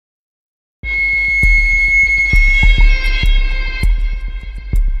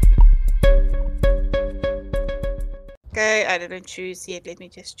Okay, I didn't choose yet. Let me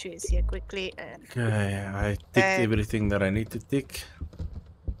just choose here quickly. And Okay, I ticked everything that I need to tick.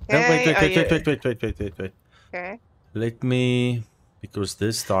 No, wait, okay, wait, wait, wait, wait, wait, wait, wait, wait, wait. okay. Let me, because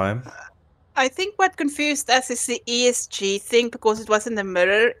this time, I think what confused us is the ESG thing because it was in the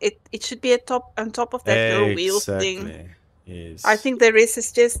mirror. It should be on top of that little wheel thing. exactly. I Yes. think the rest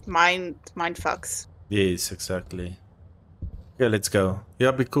is just mind fucks. Yes, exactly. Yeah, let's go.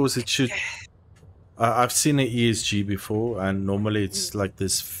 Yeah, because it should. I've seen an ESG before, and normally it's like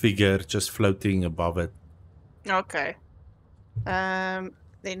this figure just floating above it. Okay.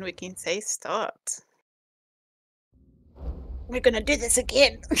 Then we can say start. We're gonna do this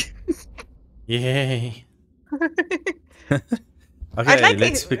again. Yay! I'd Okay, like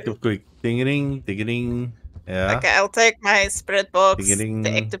let's pick up quick. Ding ding. Yeah. Okay, I'll take my spirit box, the Ding.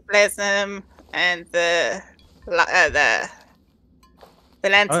 ectoplasm, and the Oh,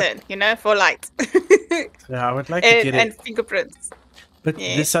 lantern. You know, for light. yeah, I would like to get And it. fingerprints. But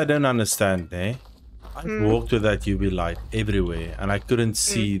Yeah. this I don't understand, eh? I've Mm, walked with that UV light everywhere, and I couldn't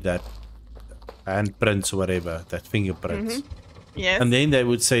mm, see that handprints or whatever, that fingerprints. mm-hmm. Yes. And then they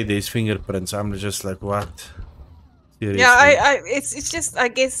would say there's fingerprints. I'm just like, what? Yeah, Seriously? it's just I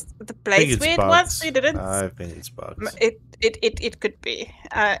guess the I think place it's where it was we bugs. didn't. I think it's bugs. It could be.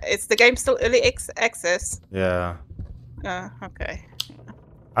 It's the game still early access. Yeah. Okay.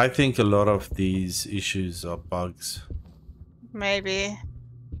 I think a lot of these issues are bugs. Maybe.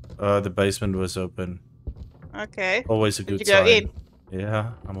 The basement was open. Okay. Always a Did good you go in? sign.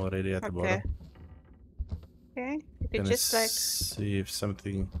 Yeah, I'm already at the Okay. bottom. Okay. You could Gonna just like. see if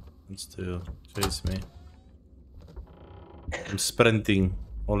something wants to chase me. I'm sprinting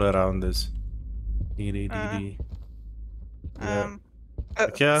all around this. Dee, dee, dee, Uh, dee. Yeah. um. Oh,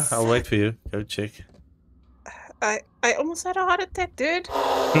 Okay, I'll wait for you. Go check. I almost had a heart attack, dude.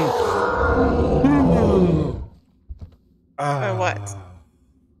 Oh, what? Ah.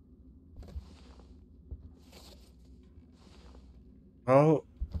 Oh,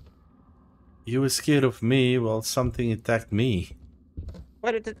 you were scared of me while something attacked me.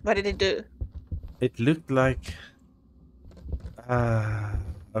 What did it do? It looked like. Ah.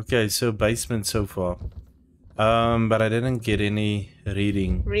 Okay, so basement so far. But I didn't get any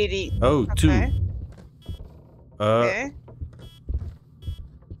reading. Really? Oh, two. Okay. Uh, Okay.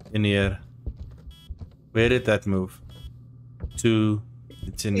 in here. Where did that move? Two.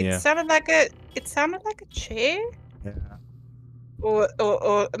 It's in here. It sounded like a chair, Yeah.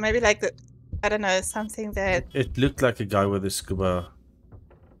 or maybe like the I don't know something that. It looked like a guy with a scuba.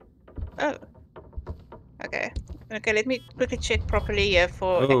 Oh. Okay. Okay. Let me quickly check properly here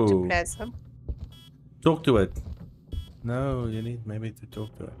for Oh, ectoplasm. talk to it. No, you need maybe to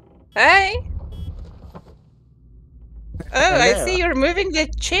talk to it. Hey. Oh, I Hello. see you're moving the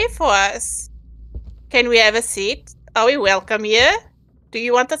chair for us. Can we have a seat? Are we welcome here? Do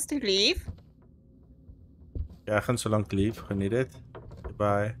you want us to leave? Ja, gaan zo lang leave. Geniet het.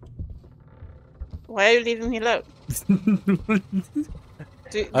 Goodbye. Why are you leaving me alone?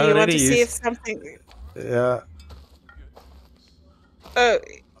 Do you want already to see if used- something? Yeah. Oh,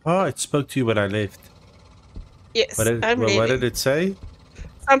 Oh, it spoke to you when I left. yes, What did, I'm what leaving. did it say?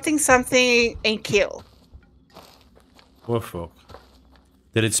 Something and kill. Oh fuck.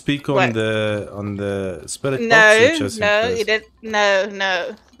 Did it speak on What? the spirit box or No, just in no, first? it did.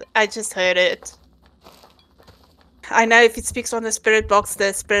 No. I just heard it. I know if it speaks on the spirit box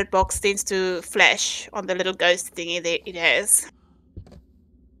tends to flash on the little ghost thingy that it has.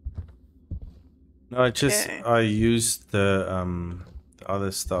 No, Okay. I used the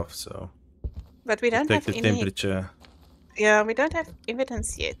other stuff, so But we don't take have the any. temperature. Yeah, we don't have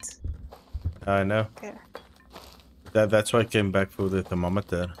evidence yet. I know. Okay. That's why I came back for the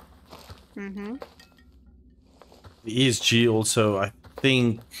thermometer. Mm-hmm. The ESG also, I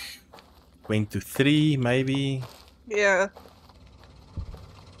think, went to 3, maybe. Yeah.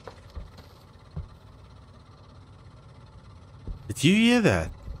 Did you hear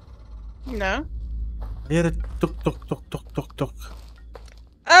that? No. I heard a tuk tuk tuk tuk tuk tuk.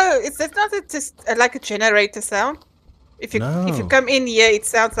 Oh, it's not just like a generator sound. If you No. come in here, it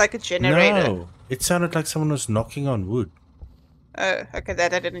sounds like a generator. No, it sounded like someone was knocking on wood. Oh, okay,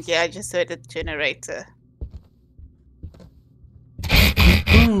 that I didn't hear. I just heard a generator.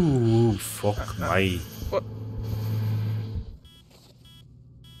 Ooh, fuck me. What?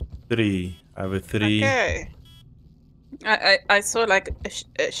 3. I have a 3. Okay. I saw like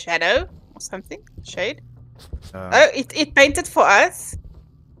a shadow or something. Shade. Oh, it painted for us.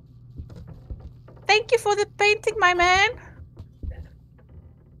 Thank you for the painting, my man.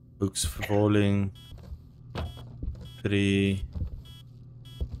 Books falling. 3.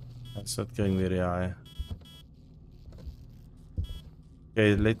 That's not going very high.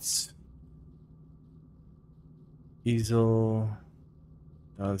 Okay, let's easel.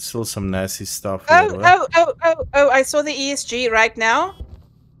 Still some nasty stuff here, right? Oh! I saw the ESG right now.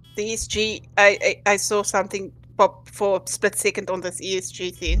 The ESG. I saw something pop for a split second on this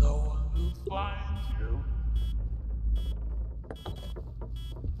ESG thing. No one will find you.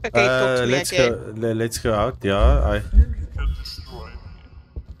 Okay, talk to me Let's again. go. Let's go out. Yeah, You can destroy me.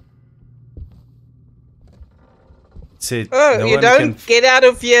 said Oh, no you one can. don't get out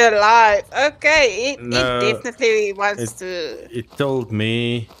of here alive. Okay, it No, definitely wants it to. it told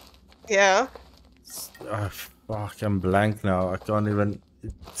me. Yeah. Fuck! I'm blank now. I can't even.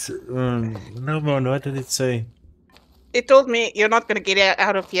 No man, what did it say? It told me you're not gonna get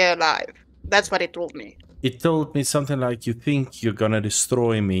out of here alive. That's what it told me. It told me something like, "You think you're gonna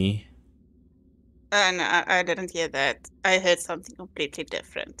destroy me." And I didn't hear that. I heard something completely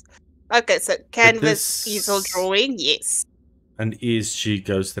different. Okay, so But canvas easel this drawing, yes. an ESG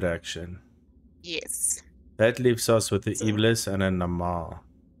ghost reaction. Yes. That leaves us with the So, Iblis and a Nama.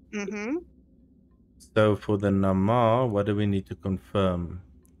 mm-hmm. So for the Nama, what do we need to confirm?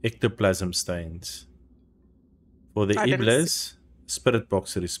 Ectoplasm stains. For the I didn't see. Iblis, spirit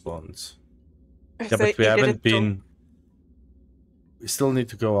box response. Yeah, So but we it haven't didn't talk. been. We still need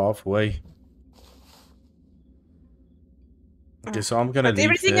to go halfway. Okay, so I'm gonna But leave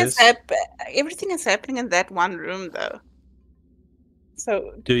everything this. everything is happening in that one room though.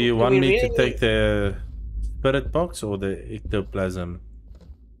 So Do you want we me really to take the spirit box or the ectoplasm?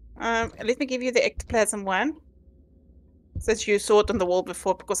 let me give you the ectoplasm one. Since you saw it on the wall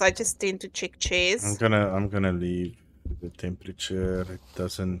before, because I just tend to check chairs. I'm gonna leave the temperature. It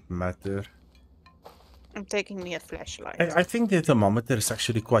doesn't matter. I'm taking me a flashlight. I think the thermometer is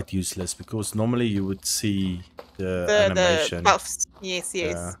actually quite useless because normally you would see the animation. The buffs. Yes,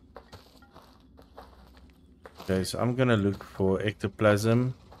 yes. Yeah. Okay, so I'm gonna look for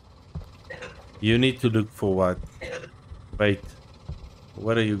ectoplasm. You need to look for what? Wait.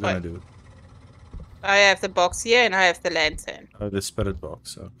 What are you gonna What? do? I have the box here and I have the lantern. Oh, the spirit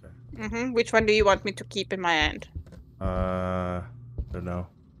box. Okay. Mm-hmm. Which one do you want me to keep in my hand? Don't know.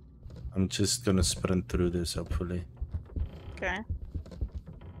 I'm just gonna sprint through this, hopefully. Okay.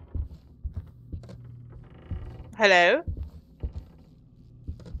 Hello?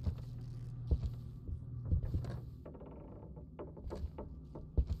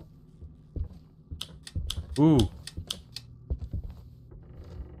 Ooh.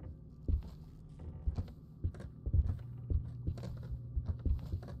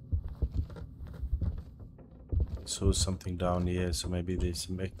 Saw something down here, so maybe there's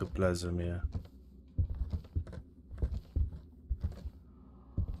some ectoplasm here.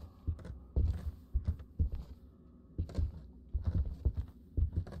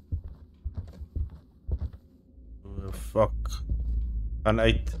 Oh, fuck. An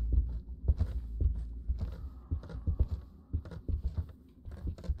 8.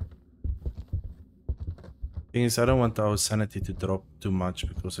 Thing is, I don't want our sanity to drop too much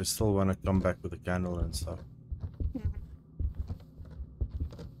because I still want to come back with a candle and stuff.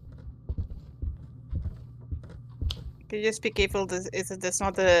 Okay, just be careful. This is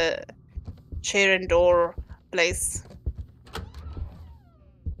not a chair and door place.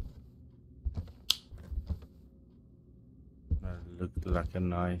 That looked like a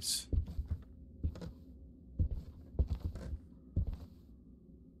nice.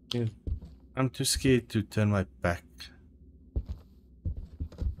 Yeah, I'm too scared to turn my back.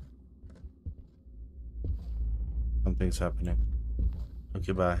 Something's happening.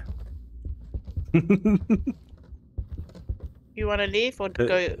 Okay, bye. You want to leave or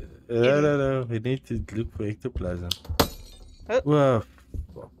go? No. We need to look for ectoplasm. Oh. Whoa.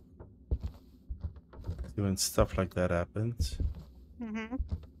 Fuck. See, when stuff like that happens, Mm-hmm.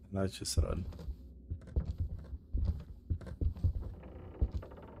 and I just run.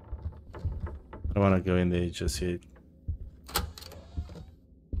 I don't want to go in there just yet.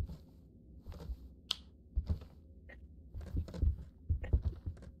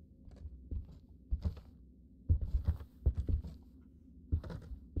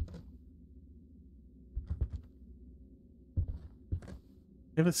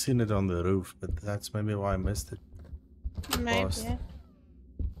 Never seen it on the roof, but that's maybe why I missed it. Maybe. Past. Yeah.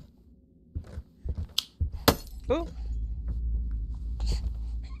 Oh.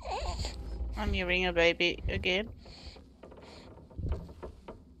 I'm hearing a baby again.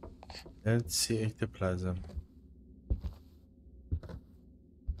 Let's see ectoplasm.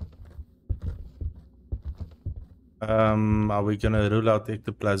 Are we gonna rule out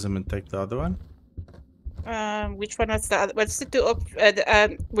ectoplasm and take the other one? Which one was the other? What's the two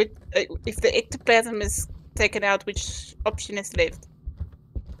if the ectoplasm is taken out, which option is left?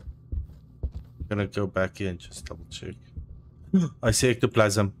 Gonna go back here and just double check. I see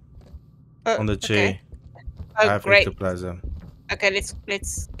ectoplasm Oh, on the chair. okay. I Oh, have great. ectoplasm. Okay,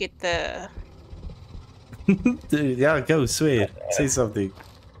 let's get the. Dude, yeah, go swear. Say something.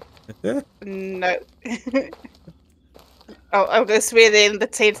 No. I'll go swear there in the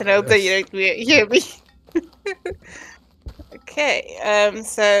tent and hope that you don't hear me. Okay.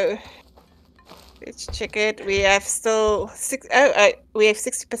 So let's check it. We have still we have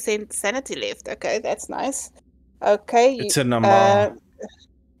 60% sanity left. Okay, that's nice. Okay. It's a number.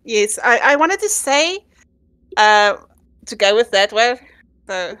 Yes, I wanted to say, to go with that one.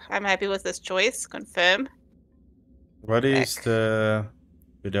 So I'm happy with this choice. Confirm. What is Back. the...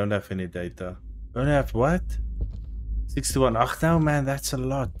 We don't have any data. Don't have what? 61. Oh, no, man, that's a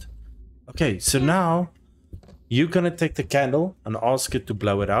lot. Okay, so now you're gonna take the candle and ask it to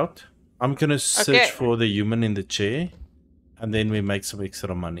blow it out. I'm gonna search Okay. for the human in the chair, and then we make some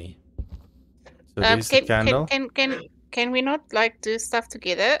extra money. So there's the candle. Can we not like do stuff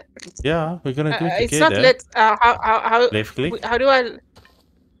together? Yeah, we're gonna do it It's not together. lit. How Left click. how do I?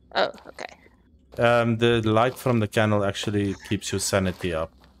 Oh, okay. The light from the candle actually keeps your sanity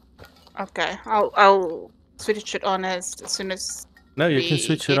up. Okay. I'll switch it on as soon as. No, you can we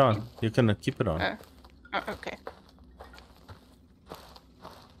switch it get- on. You can keep it on. Okay.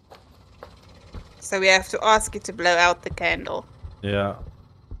 So we have to ask it to blow out the candle. Yeah.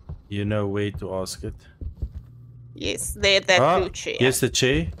 You know where to ask it. Yes, that blue chair. Yes, the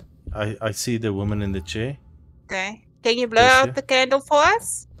chair. I see the woman in the chair. Okay. Can you blow Yes, out yeah. the candle for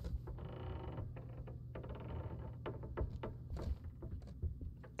us?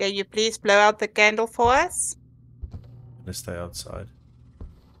 Can you please blow out the candle for us? Let's stay outside.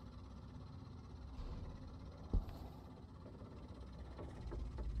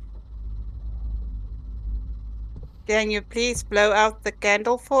 Can you please blow out the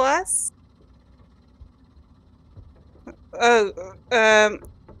candle for us? Oh,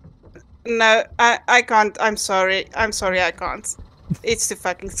 no, I can't. I'm sorry. I can't. It's too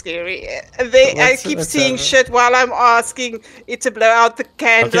fucking scary. I keep what's seeing happening? shit while I'm asking it to blow out the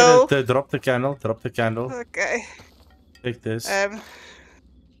candle. Okay, drop the candle. Drop the candle. Okay. Take this. There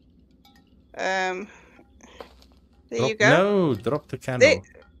drop, you go. No, drop the candle.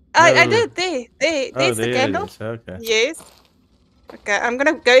 I No. did. There's the there candle. it is. Okay. Yes. Okay, I'm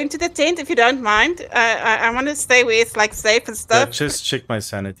gonna go into the tent if you don't mind. I want to stay where it's like safe and stuff. Just check my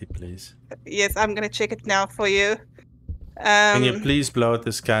sanity, please. Yes, I'm gonna check it now for you. Can you please blow out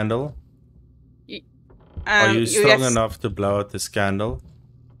this candle? Are you strong have, enough to blow out this candle?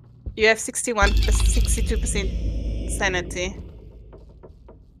 You have 62% sanity.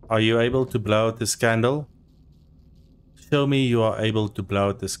 Are you able to blow out this candle? Show me you are able to blow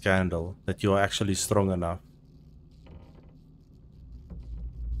out this candle, that you are actually strong enough.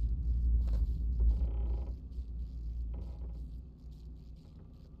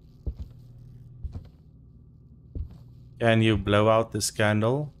 Can you blow out this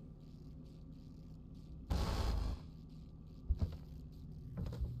candle?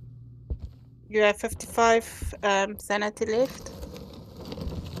 You have 55 sanity left.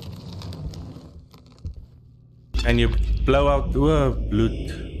 Can you blow out blood?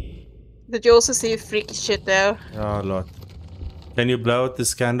 Did you also see freaky shit though? Oh, a lot. Can you blow out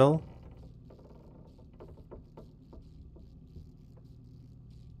this candle?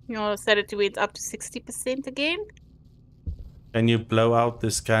 Your sanity went up to 60% again. Can you blow out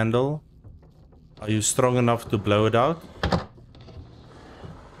this candle? Are you strong enough to blow it out?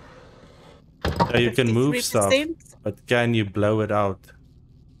 Yeah, you can move stuff, 53%. but can you blow it out?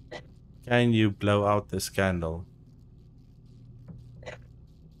 Can you blow out this candle?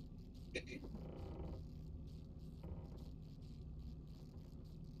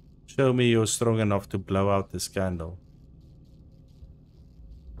 Show me you're strong enough to blow out this candle.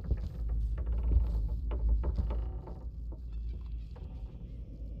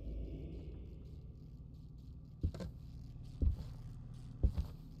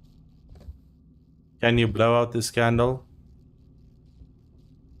 Can you blow out this candle?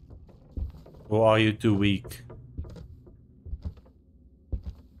 Or are you too weak?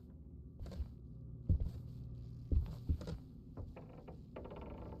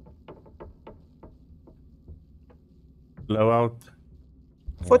 Blow out.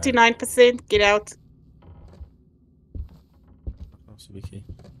 49%. Get out.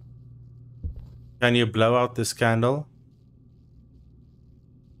 Can you blow out this candle?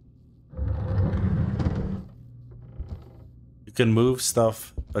 You can move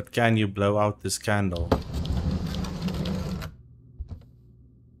stuff, but can you blow out this candle?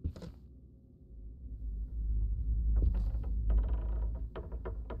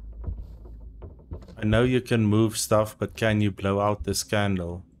 I know you can move stuff, but can you blow out this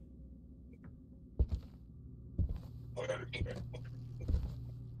candle?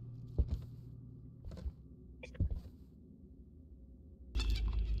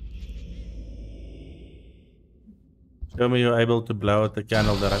 Show me you're able to blow out the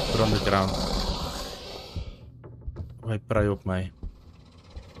candle that I put on the ground. Hy pry op my.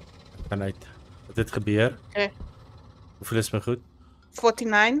 Kan uit. Wat het gebeur? Okay. Hoeveel is my goed?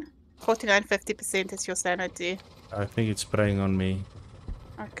 49, 50% is your sanity. I think it's spraying on me.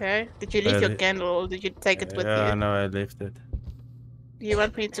 Okay. Did you leave your candle or did you take it with you? Yeah, no, I left it. Do you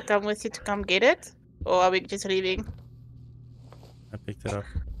want me to come with you to come get it? Or are we just leaving? I picked it up.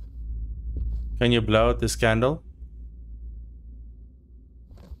 Can you blow out this candle?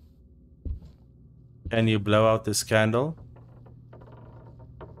 Can you blow out this candle?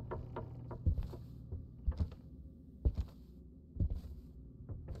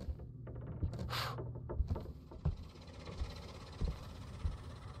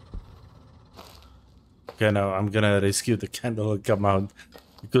 Okay, no, I'm gonna rescue the candle and come out.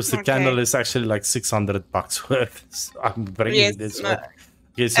 Because the candle is actually like $600 worth. So I'm bringing this one.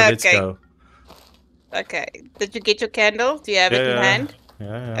 Okay, so let's go. Okay. Did you get your candle? Do you have it in hand?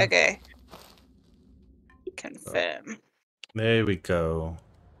 Yeah. Okay. Confirm. There we go.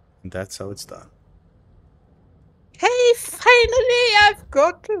 And that's how it's done. Hey, finally I've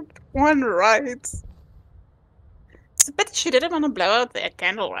got one right. But she didn't want to blow out the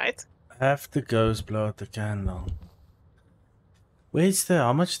candle, right? Have the ghost blow out the candle. Where's the...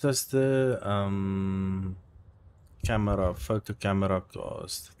 How much does the photo camera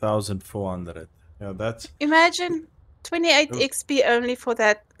cost? 1,400. Yeah, that's... Imagine 28 XP only for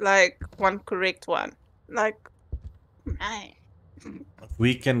that, like, one correct one. Like, man.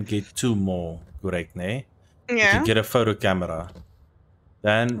 We can get 2 more correct, ne? Yeah. We can get a photo camera.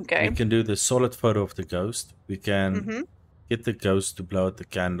 Then we can do the solid photo of the ghost. We can get the ghost to blow out the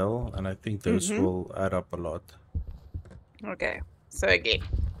candle. And I think those will add up a lot. Okay. So again.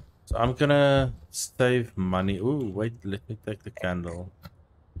 So I'm gonna save money. Ooh, wait, let me take the candle.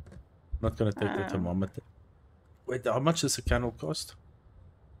 I'm not gonna take the thermometer. Wait, how much does a candle cost?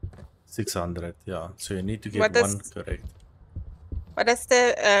 600, yeah. So you need to get one correct. What does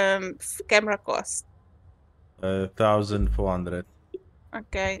the camera cost? 1,400.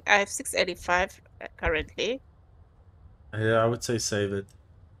 Okay, I have 685 currently. Yeah, I would say save it.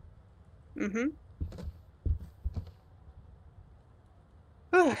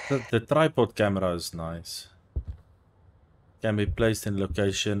 The tripod camera is nice. Can be placed in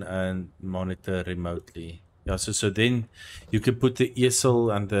location and monitor remotely. Yeah, so then you can put the easel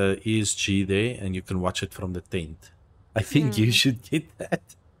and the ESG there and you can watch it from the tent. I think you should get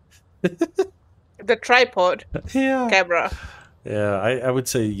that. The tripod camera. Yeah, I would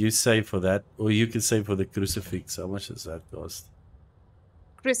say you save for that, or you can save for the crucifix. How much does that cost?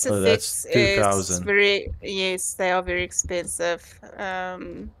 Crucifix is very, yes, they are very expensive.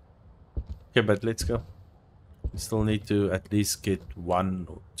 Okay, but let's go. We still need to at least get 1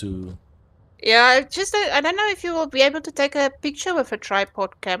 or 2. Yeah, just I don't know if you will be able to take a picture with a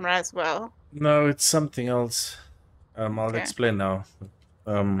tripod camera as well. No, it's something else. I'll explain now.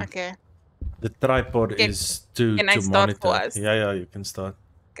 Okay. The tripod is to monitor. Yeah, you can start.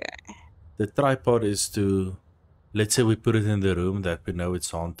 Okay. The tripod is to, let's say we put it in the room that we know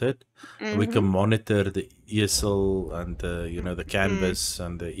it's haunted. And we can monitor the easel and the canvas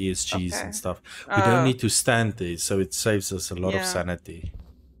and the ESGs and stuff. We don't need to stand there, so it saves us a lot of sanity.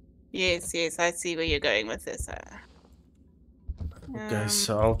 Yes, I see where you're going with this. Okay,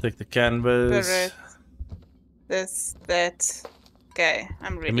 so I'll take the canvas. That. Okay,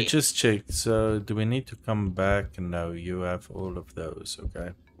 I'm ready. Let me just check. So, do we need to come back? No, you have all of those.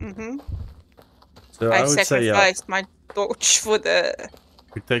 Okay. So I would say sacrificed my torch for the.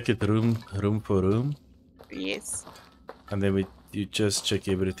 We take it room for room. Yes. And then you just check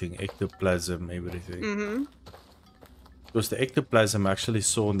everything, ectoplasm, everything. Because the ectoplasm I actually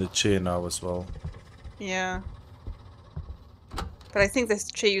saw on the chair now as well. Yeah. But I think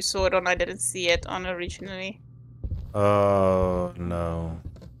this chair you saw it on, I didn't see it on originally. Oh no.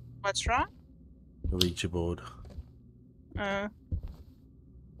 What's wrong? The Ouija board.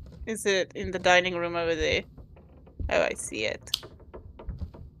 Is it in the dining room over there? Oh, I see it.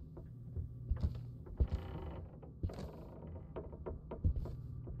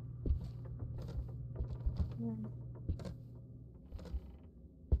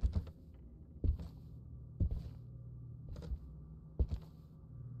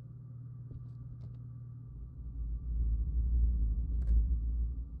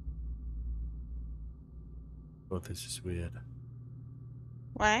 Oh, this is weird.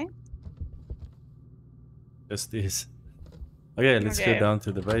 Why? Just this. Okay, let's go Okay. down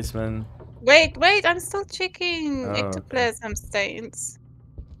to the basement. Wait, I'm still checking Oh, okay. ectoplasm stains.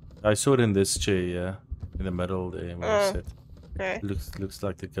 I saw it in this chair, yeah. In the middle there where you Oh, sit. okay. Looks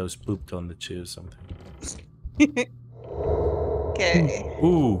like the ghost pooped on the chair or something. Okay.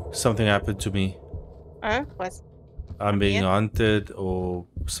 Ooh, something happened to me. Oh, what? I'm being here? haunted or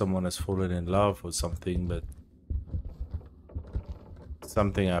someone has fallen in love or something, but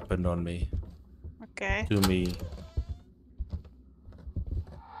something happened on me. Okay. To me.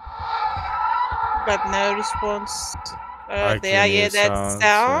 But no response. I There, can hear yeah, that sounds,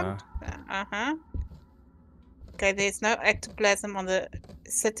 yeah. sound. Uh-huh. Okay, there's no ectoplasm on the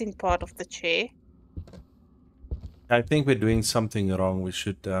sitting part of the chair. I think we're doing something wrong. We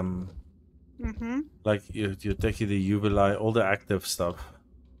should Mm-hmm. like you're taking the UV light, all the active stuff.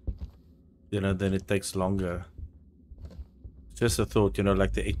 Then it takes longer. Just a thought,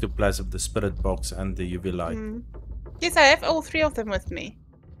 like the ectoplasm, the spirit box, and the UV light. Mm. Yes, I have all three of them with me.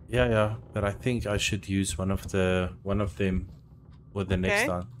 Yeah, but I think I should use one of them with the next Okay.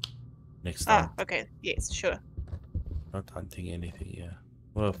 time. Next Ah, time. okay. Yes, sure. Not hunting anything, yeah.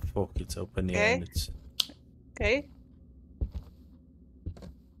 Well, fuck, it's open here Okay. and it's... Okay.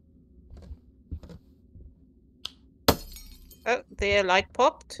 Oh, the light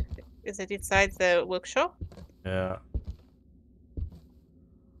popped. Is it inside the workshop? Yeah.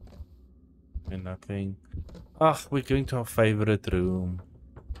 And nothing. Ah, we're going to our favorite room.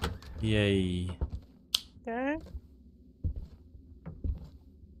 Yay. Okay.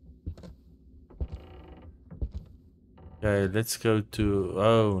 Okay, let's go to...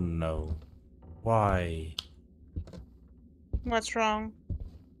 Oh, no. Why? What's wrong?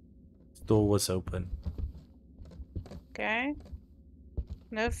 Door was open. Okay.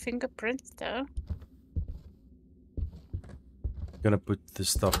 No fingerprints though. Gonna put the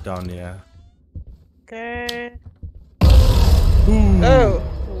stuff down here. Okay. Ooh. Oh,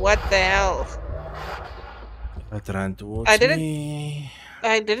 what the hell? It ran towards I didn't- me.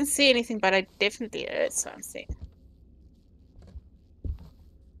 I didn't see anything, but I definitely heard something.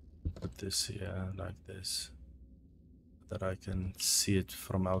 Put this here like this. That I can see it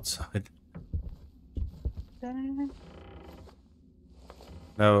from outside. Okay.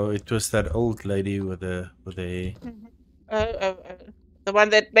 No, it was that old lady with the hair. Oh. The one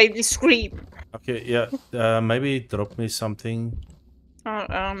that made me scream. Okay, yeah. Maybe drop me something.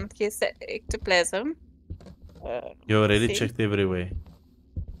 Here's the ectoplasm. You already see. checked everywhere.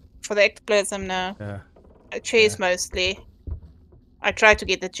 For the ectoplasm, no. Yeah. Chairs mostly. I tried to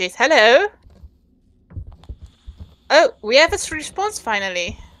get the chairs. Hello? Oh, we have a response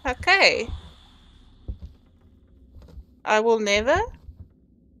finally. Okay. I will never.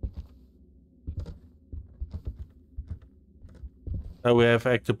 Oh, we have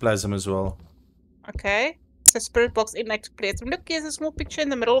ectoplasm as well. Okay. It's a spirit box in ectoplasm. Look, here's a small picture in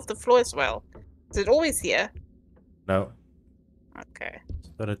the middle of the floor as well. Is it always here? No. Okay.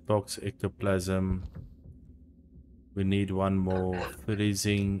 Spirit box, ectoplasm. We need one more.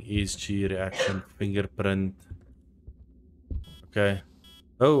 Freezing, ESG reaction, fingerprint. Okay.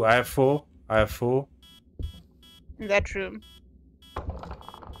 Oh, I have 4. In that room.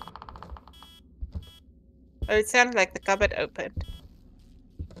 Oh, it sounded like the cupboard opened.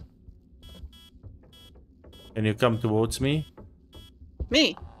 Can you come towards me?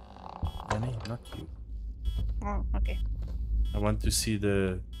 Me? Annie, not you. Oh, okay. I want to see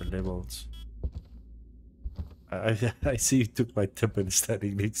the levels. I see you took my tip and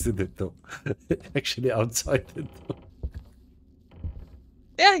standing next to the door. Actually outside the door.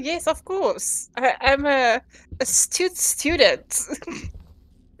 Yeah, yes, of course. I'm a astute student.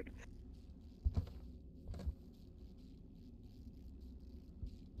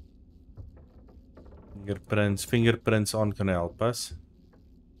 Fingerprints aren't gonna help us.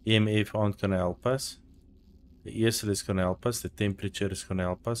 EMF aren't gonna help us. The ESL is gonna help us, the temperature is gonna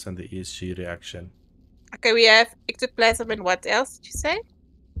help us, and the ESG reaction. Okay, we have ectoplasm and what else did you say?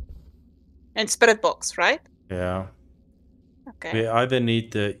 And spirit box, right? Yeah. Okay. We either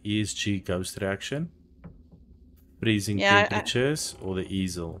need the ESG ghost reaction, freezing temperatures, or the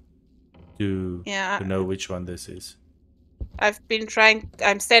easel to know which one this is. I've been trying.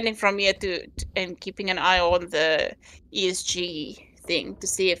 I'm standing from here and keeping an eye on the ESG thing to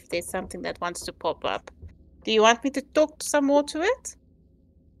see if there's something that wants to pop up. Do you want me to talk some more to it?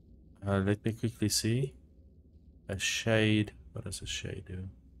 Let me quickly see. A shade. What does a shade do?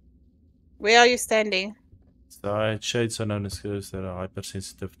 Where are you standing? So shades are known as ghosts that are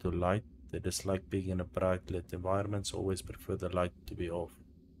hypersensitive to light. They dislike being in a bright lit environments, always prefer the light to be off.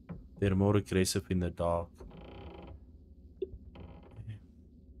 They're more aggressive in the dark.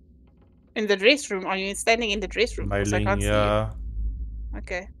 In the dress room? Are you standing in the dress room? Because I Myling, can't see yeah. you.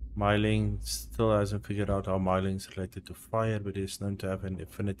 Okay. Myling still hasn't figured out how Myling is related to fire, but is known to have an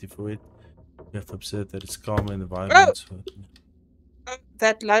affinity for it. You have to observe that it's calm in the environment. So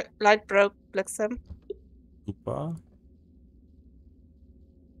That light broke, Blixen. Koopa.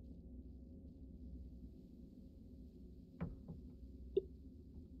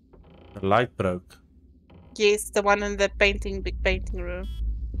 The light broke. Yes, the one in the big painting room.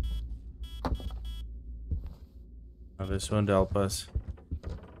 Now this won't help us.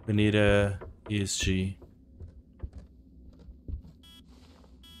 We need a ESG.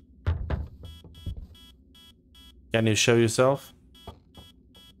 Can you show yourself?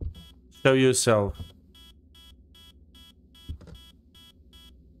 Show yourself.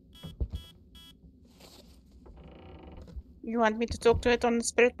 You want me to talk to it on the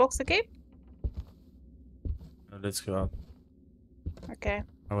spirit box again? Let's go out. Okay.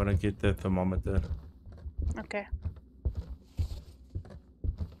 I want to get the thermometer. Okay.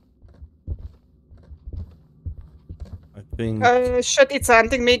 I think. Shit, it's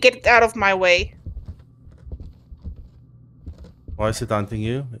hunting me. Get it out of my way. Why is it hunting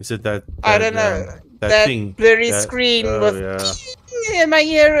you? Is it that? I don't know. That thing. blurry that- screen oh, with yeah. in my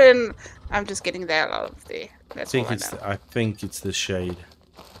ear, and I'm just getting the hell out of there. That's all I know. I think it's the shade.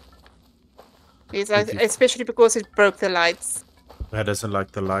 Yes, think it's- especially because it broke the lights. That doesn't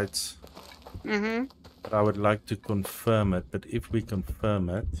like the lights. Mm-hmm. But I would like to confirm it. But if we confirm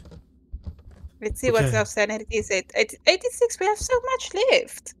it, Let's see what's Okay. our sanity is at. 86, we have so much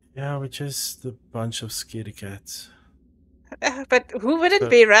left. yeah, we're just a bunch of scaredy cats. But who wouldn't So-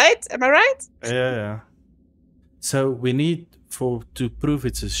 be, right? Am I right? Yeah. So we need to prove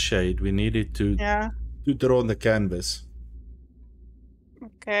it's a shade. We need it to Yeah. draw on the canvas.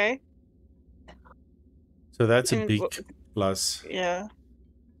 Okay. So that's a And big plus. Yeah.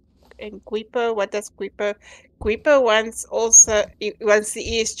 And Guipo, what does Guipo? Guipo wants the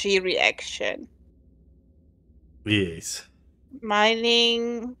ESG reaction. Yes.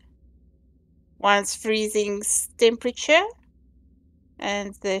 Mining wants freezing temperature,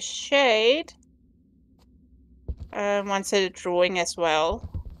 and the shade wants a drawing as well.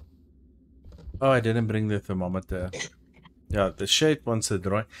 Oh, I didn't bring the thermometer. Yeah, the shade wants a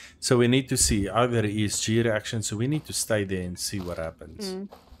drawing. So we need to see either ESG reaction. So we need to stay there and see what happens.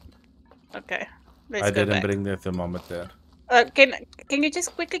 Okay. Let's I go didn't back. bring the thermometer. Can you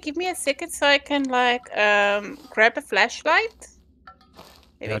just quickly give me a second so I can grab a flashlight?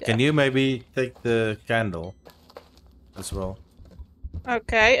 There we go. Can you maybe take the candle as well?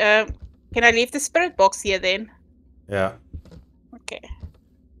 Okay. Can I leave the spirit box here then? Yeah. Okay.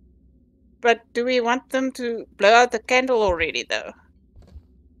 But do we want them to blow out the candle already, though?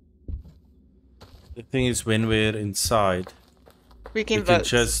 The thing is, when we're inside, We can we can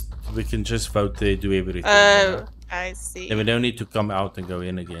vote. just vote there, do everything. Oh, I see. Then we don't need to come out and go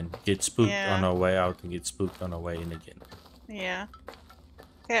in again. Get spooked Yeah. on our way out and get spooked on our way in again. Yeah.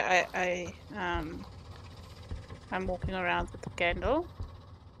 Okay, I'm walking around with the candle.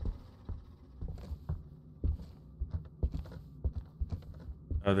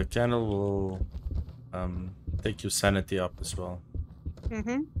 The candle will take your sanity up as well.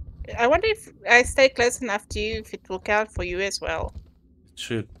 Mm-hmm. I wonder if I stay close enough to you, if it will count for you as well. It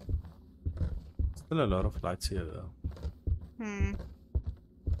should. Still a lot of lights here though. Hmm.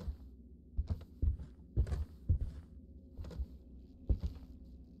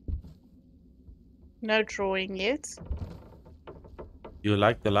 No drawing yet. You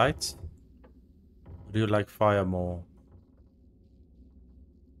like the lights? Or do you like fire more?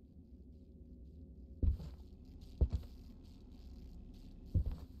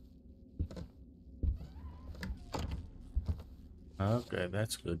 Okay,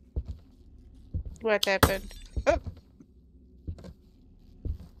 that's good. What happened? Oh,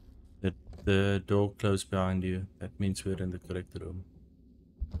 The door closed behind you. That means we're in the correct room.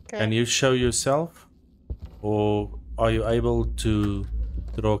 okay. Can you show yourself? Or are you able to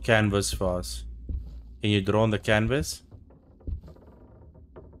draw canvas for us? Can you draw on the canvas?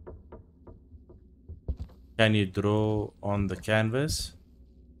 Can you draw on the canvas?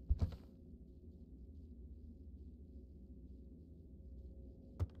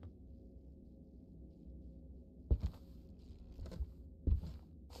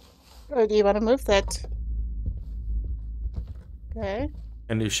 Oh, do you want to move that? Okay.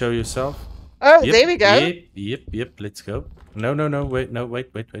 Can you show yourself? Oh, there we go. Yep, let's go. No, wait.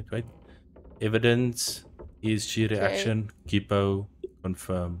 Evidence, ESG reaction, Kipo,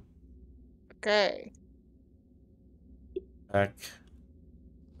 confirm. Okay. Back.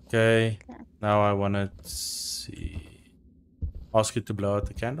 Okay. Okay. Now I wanna see. Ask you to blow out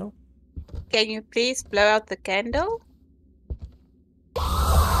the candle. Can you please blow out the candle?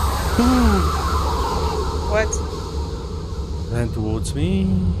 What? Ran towards me.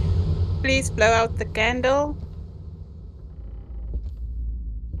 Please blow out the candle.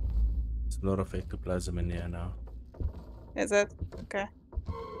 There's a lot of ectoplasm in here now. Is it? Okay.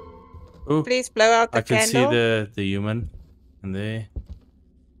 Oh, Please blow out the I can see candle. the human in there.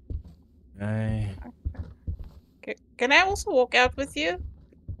 Okay. Can I also walk out with you?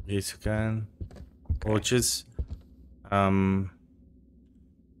 Yes, you can. Or Okay. just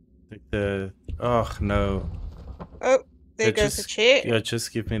take the. Oh no. Oh, there Yeah, goes the chair. yeah,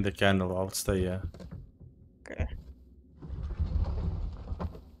 just give me the candle. I'll stay here. Okay.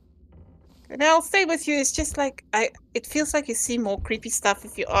 And I'll stay with you. It's just like it feels like you see more creepy stuff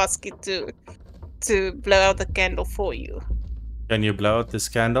if you ask it to blow out the candle for you. Can you blow out this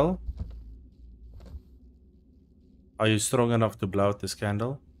candle? Are you strong enough to blow out this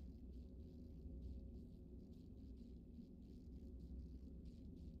candle?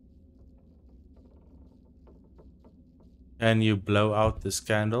 Can you blow out this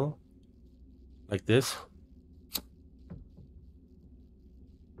candle? Like this?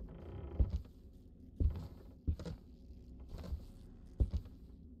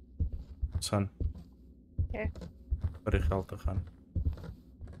 Son. Yeah. Voor die geld te gaan.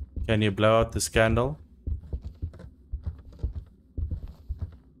 Can you blow out this candle?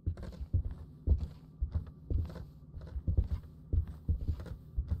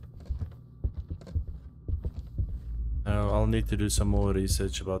 No, I'll need to do some more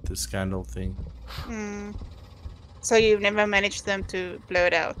research about this candle thing. So you've never managed them to blow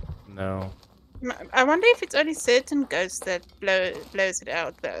it out? No. I wonder if it's only certain ghosts that blows it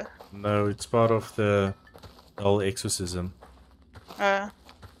out, though. No, it's part of the whole exorcism.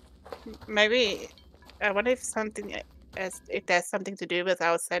 Maybe I wonder if it has something to do with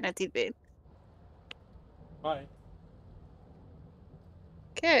our sanity then. Bye.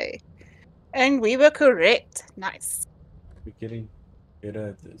 Okay, and we were correct. Nice. We're getting better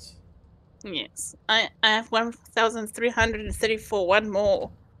at this. Yes, I have 1,334. One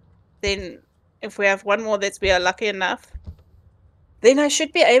more. Then, if we have one more that we are lucky enough, then I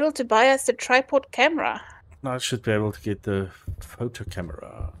should be able to buy us a tripod camera. Now I should be able to get the photo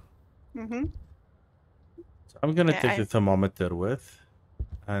camera. Mm-hmm. So I'm gonna Yeah, take the thermometer with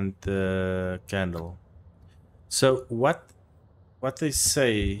and the candle. So what they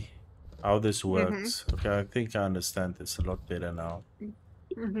say how this works. Okay, I think I understand this a lot better now.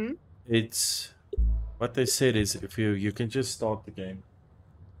 Mm-hmm. It's what they said is if you can just start the game.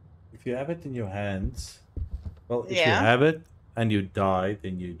 If you have it in your hands, well, if you Yeah. have it and you die,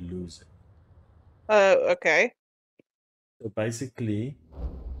 then you lose it. Oh, okay. So basically,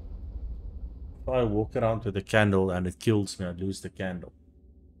 if I walk around with a candle and it kills me, I lose the candle.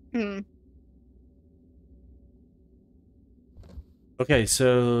 Hmm. Okay,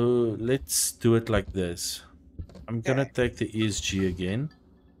 so let's do it like this. I'm gonna Okay. take the ESG again.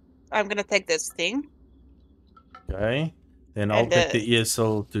 I'm gonna take this thing. Okay. Then I'll And take the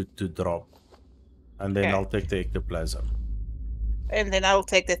ESL to drop. And then Okay. I'll take the ectoplasm. And then I'll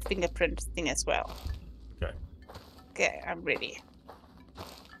take the fingerprint thing as well. Okay. Okay, I'm ready.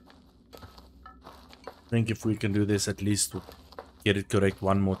 I think if we can do this, at least we'll get it correct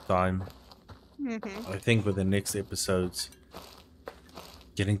one more time. Mm-hmm. I think with the next episodes,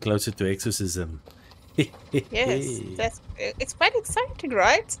 getting closer to exorcism. Yes, it's quite exciting,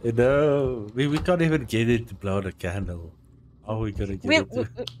 right? No, we can't even get it to blow the candle. How are we gonna get it to?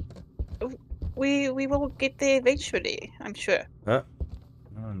 We will get there eventually, I'm sure. Huh?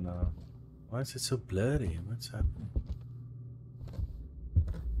 Oh no. Why is it so blurry? What's happening?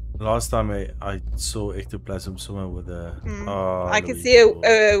 Last time I saw ectoplasm somewhere with a. Oh, I can Louise see board.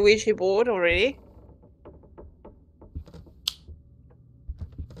 a Ouija board already.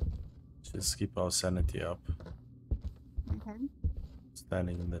 Just keep our sanity up. Mm-hmm.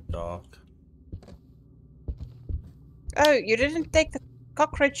 Standing in the dark. Oh, you didn't take the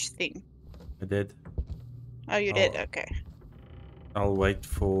cockroach thing. I did. Oh, you did? Okay. I'll wait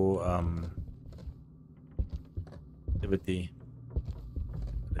for activity.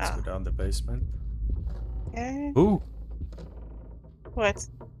 Let's go down the basement. Okay. Ooh! What?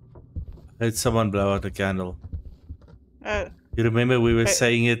 I heard someone blow out a candle. Oh. You remember we were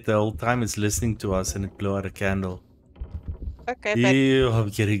saying it the whole time, it's listening to us and it blew out a candle. Okay, Ew, I'm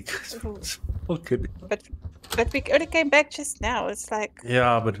getting goosebumps. Okay. But we only came back just now. It's like...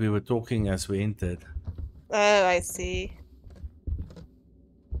 Yeah, but we were talking as we entered. Oh, I see.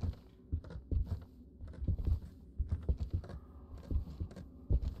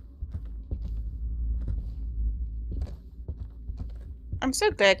 I'm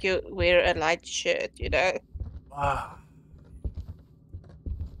so glad you wear a light shirt, you know. Wow.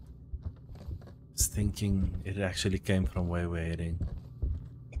 Was thinking it actually came from where we're heading.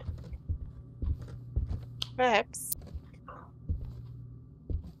 Perhaps.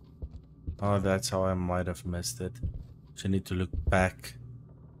 Oh, that's how I might have missed it. So I need to look back.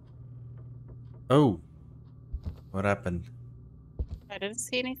 Oh, what happened? I didn't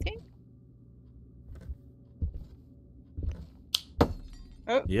see anything.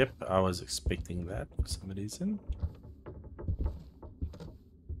 Oh, Yep, I was expecting that for some reason.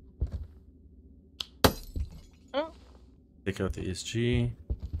 oh. Take out the ESG.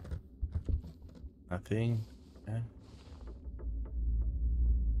 Nothing. Okay.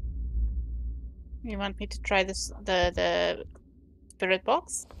 You want me to try this the spirit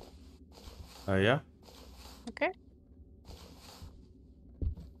box? Oh, yeah? Okay.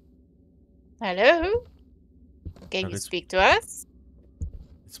 Hello? Can you let's- speak to us?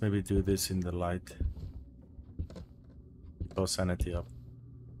 Let's maybe do this in the light. Keep our sanity up.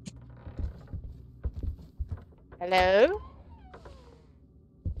 Hello?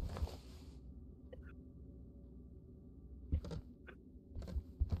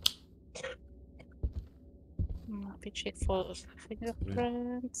 Let me check for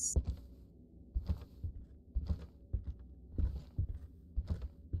fingerprints.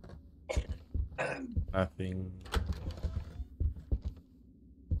 Nothing.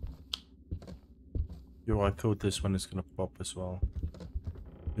 Yo, I thought this one is gonna pop as well.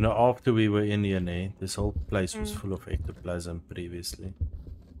 You know, after we were in here, this whole place was full of ectoplasm previously.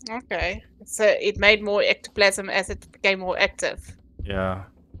 Okay. So it made more ectoplasm as it became more active. Yeah,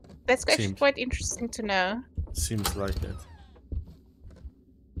 That's actually Seems- quite interesting to know. seems like it.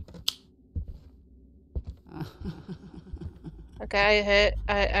 Okay,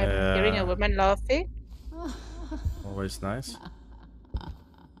 I'm hearing a woman laughing. Always nice.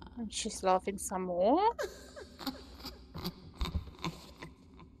 And she's laughing some more.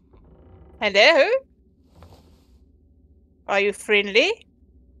 Hello? Are you friendly?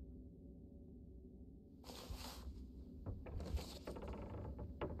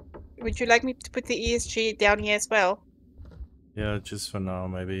 Would you like me to put the ESG down here as well? Yeah, just for now,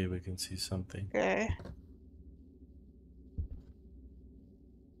 maybe we can see something. Okay.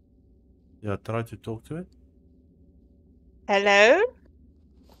 Yeah, try to talk to it. Hello?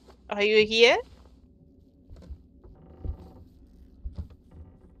 Are you here?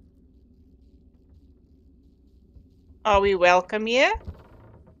 Are we welcome here?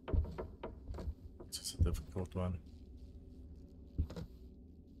 It's just a difficult one.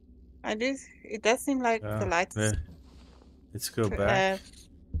 It does seem like the lights Let's go back.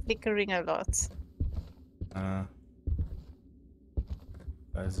 flickering a lot.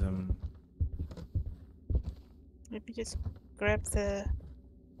 Let me just grab the...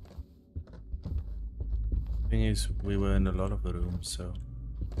 Thing is, we were in a lot of rooms, so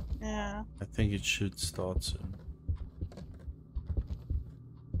Yeah. I think it should start soon.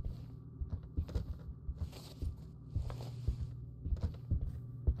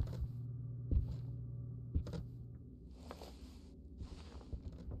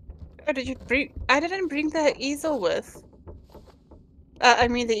 Oh, did you bring... I didn't bring the easel with. I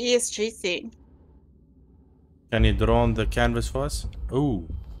mean the ESG thing. Can you draw on the canvas for us? Oh,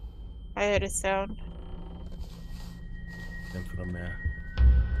 I heard a sound. came from here.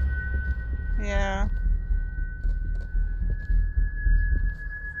 Yeah.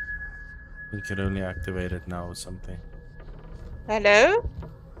 You can only activate it now or something. Hello?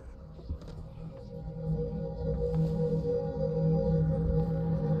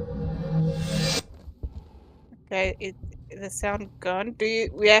 Okay, the sound gone.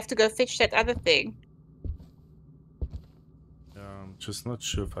 We have to go fetch that other thing? I'm just not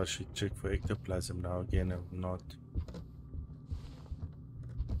sure if I should check for ectoplasm now again or not.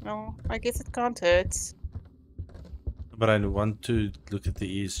 No, I guess it can't hurt. But I want to look at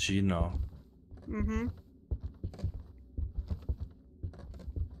the ESG now. Mm-hmm.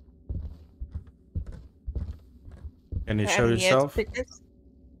 Can you Okay, show I'm here to yourself? pick it.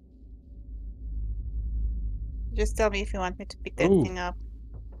 Just tell me if you want me to pick that Ooh. thing up.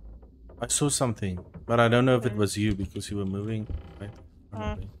 I saw something, but I don't know if it Mm. was you because you were moving. Right? Uh.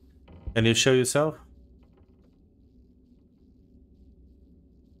 Probably. Can you show yourself?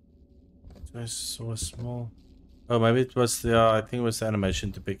 I saw a small. Oh, maybe it was the. I think it was the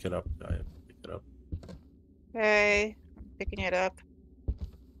animation to pick it up. I pick it up. Okay, I'm picking it up.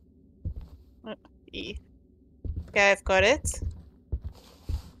 E. Okay, I've got it.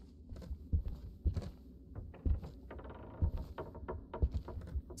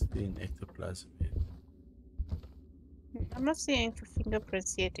 It's the ectoplasm here. I'm not seeing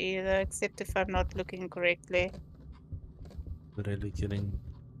fingerprints yet either, except if I'm not looking correctly. Really getting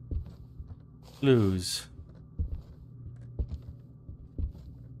clues.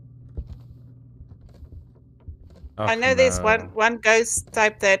 I Ach, know there's no. one ghost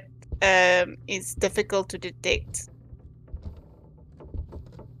type that is difficult to detect.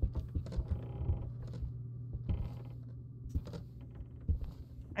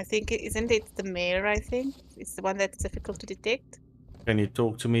 I think isn't it the mayor? I think it's the one that's difficult to detect. Can you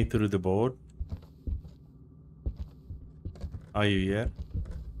talk to me through the board? Are you here?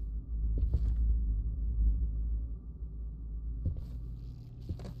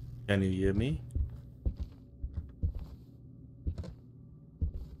 Can you hear me?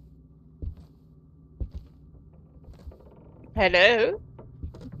 Hello,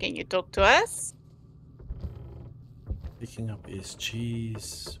 can you talk to us? Picking up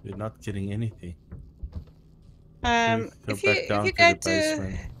SGs. We're not getting anything. Go If back down you to go the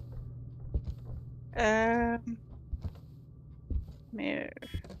basement. mayor,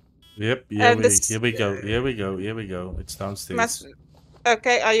 Yep, this here we go. Here we go. Here we go. It's downstairs. must.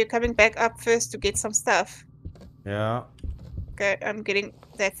 Okay, are you coming back up first to get some stuff? Yeah. Okay, I'm getting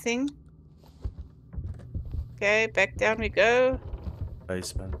that thing. Okay, back down we go.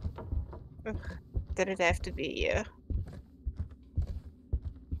 Basement. Did it have to be here?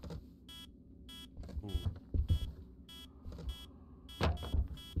 Ooh.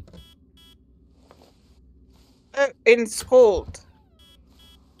 Oh, it's cold.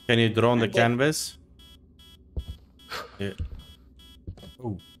 Can you draw on the Okay. canvas? Yeah.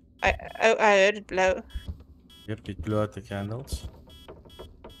 Oh, I heard it blow. yep, it blew out the candles.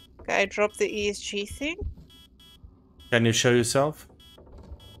 Okay, I dropped the ESG thing. Can you show yourself?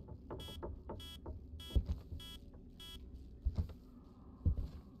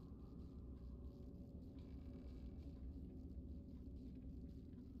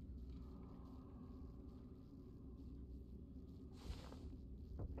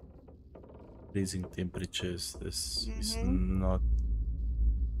 Freezing temperatures. This is not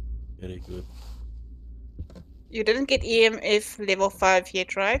very good. You didn't get EMF level 5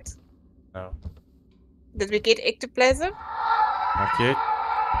 yet, right? No, Did we get ectoplasm? not yet.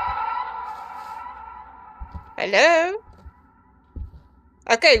 Hello?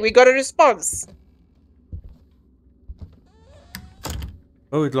 Okay, we got a response.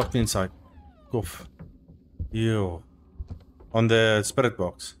 Oh, it locked me inside. Cough. Ew. On the spirit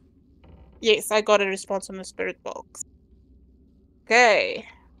box. Yes, I got a response on the spirit box. Okay.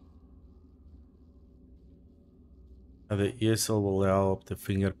 The ESL will help. The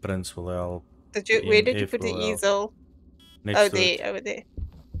fingerprints will help. Where did you EMF put the will help. easel? Next Oh, to it. there, over there.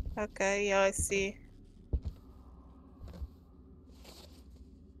 Okay, yeah, I see.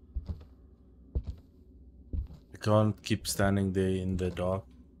 I can't keep standing there in the dark.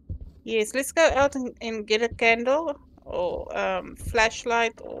 Yes, let's go out and get a candle or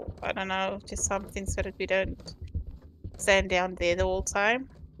flashlight or I don't know, just something so that we don't stand down there the whole time.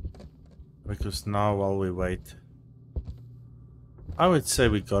 Because now while we wait, I would say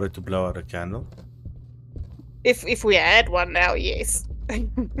we got it to blow out a candle. If we had one now, yes.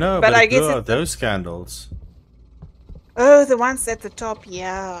 No, but but I it guess blew it's out those candles. oh, the ones at the top,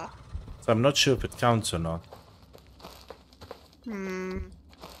 yeah. So I'm not sure if it counts or not.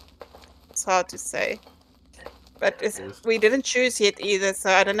 It's hard to say. But we didn't choose yet either, so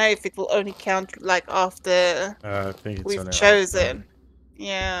I don't know if it will only count like after I think it's we've only chosen.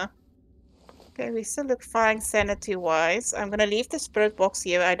 Yeah. Okay, we still look fine sanity-wise. I'm gonna leave the spirit box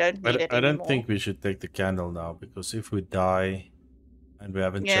here. I don't need it I don't anymore. think we should take the candle now, because if we die and we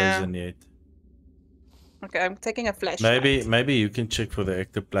haven't Yeah. chosen yet. Okay, I'm taking a flashlight. Maybe you can check for the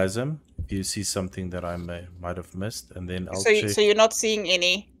ectoplasm if you see something that I might have missed, and then I'll check. So you're not seeing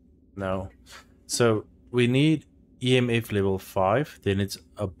any? No. So we need EMF level 5, then it's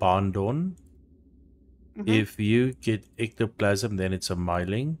abandon. If you get ectoplasm, then it's a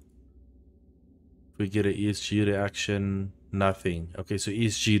myling. If we get an ESG reaction, nothing. Okay, so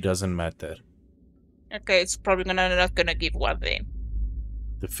ESG doesn't matter. Okay, it's probably not gonna give one then.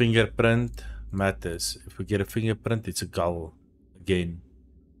 The fingerprint matters. If we get a fingerprint, it's a gull again.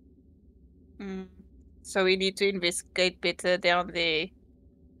 So we need to investigate better down there.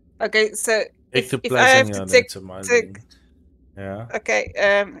 Okay, so if I Ectoplasm, have yeah, to take, that's a myling. Yeah. okay,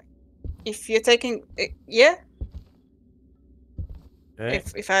 if you're taking, yeah. Okay.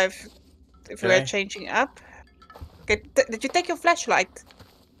 If we're changing up. Okay, did you take your flashlight?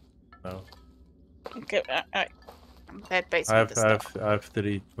 No. Okay, that I basement have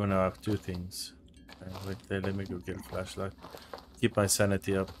three. Well, no, I have two things. Wait there, let me go get a flashlight. Keep my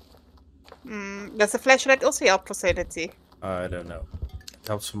sanity up. Does the flashlight also help for sanity? I don't know. It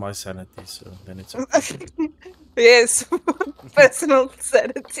helps for my sanity, so then it's okay. Yes, personal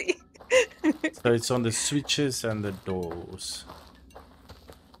sanity. So it's on the switches and the doors.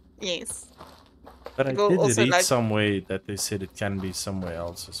 Yes. But I It will did also read like somewhere that they said it can be somewhere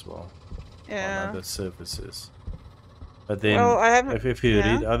else as well. On yeah. other surfaces. But Well, then I haven't. if you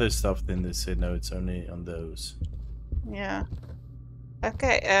Yeah. read other stuff, then they say no, it's only on those. Yeah.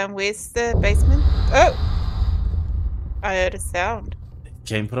 Okay. Where's the basement? Oh, I heard a sound. It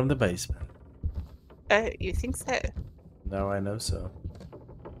came from the basement. Oh, you think so? Now I know so.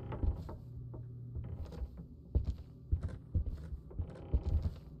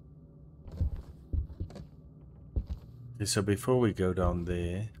 Okay, so before we go down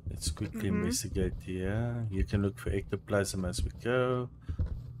there, let's quickly investigate here. You can look for ectoplasm as we go.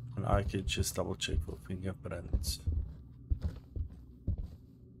 And I can just double check for fingerprints.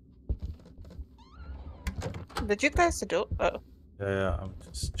 Did you close the door? Oh, Yeah, I'm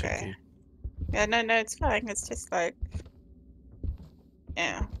just okay. checking. Yeah, no, it's fine. It's just like,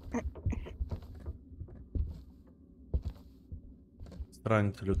 yeah.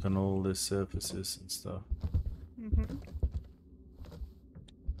 Trying to look on all the surfaces and stuff.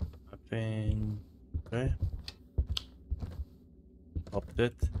 Nothing. Okay. Popped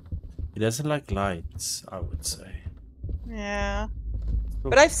it. He doesn't like lights, I would say. Yeah. Still,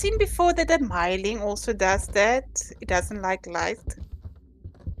 But I've seen before that the myling also does that. It doesn't like light.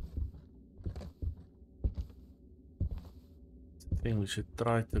 I think we should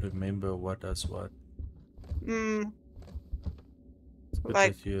try to remember what does what. Mm, It's good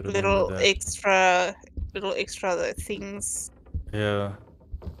like that you remember that. little extra things. Yeah.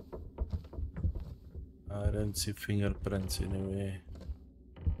 I don't see fingerprints anywhere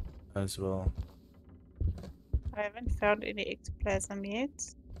as well. I haven't found any ectoplasm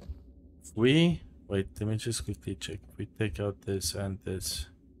yet. If we wait, let me just quickly check. If we take out this and this,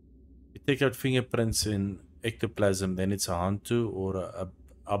 we take out fingerprints in ectoplasm, then it's a Hantu or a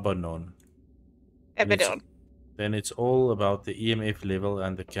Abaddon. Abaddon. Then it's all about the EMF level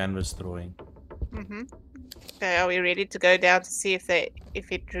and the canvas drawing. Okay, are we ready to go down to see if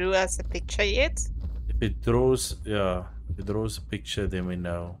it drew us a picture yet? If it draws, yeah, if it draws a picture, then we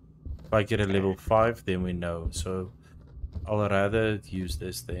know. If I get a level 5, then we know. So I'll rather use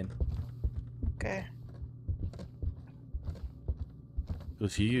this then. Okay.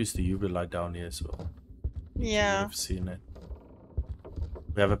 Because you used the UV light down here as well. Yeah. I've seen it.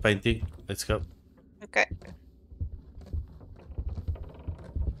 We have a painting. Let's go. Okay.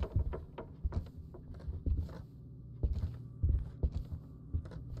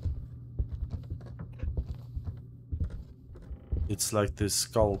 It's like the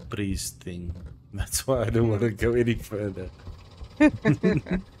skull priest thing. That's why I don't want to go any further.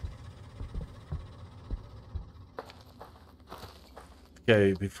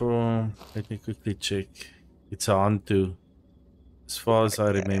 Okay, before, let me quickly check. It's a Hantu. As far as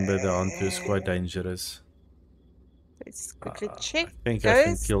I remember, the Hantu is quite dangerous. Let's quickly check. I think I've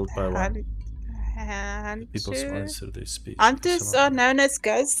been killed by one. People Hantu. answer their speech. Hunters are known as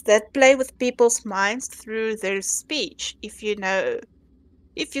ghosts that play with people's minds through their speech. If you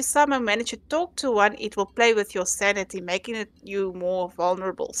somehow manage to talk to one, it will play with your sanity, making you more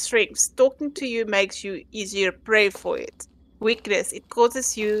vulnerable. Strengths. Talking to you makes you easier prey for it. Weakness. It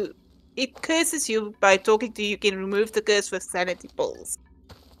curses you by talking to you. You can remove the curse with sanity pills.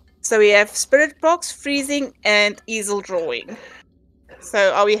 So we have spirit box, freezing, and easel drawing.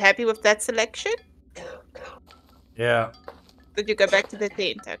 So are we happy with that selection? Yeah. Did you go back to the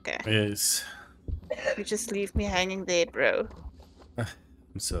tent? Okay. Yes. You just leave me hanging there, bro.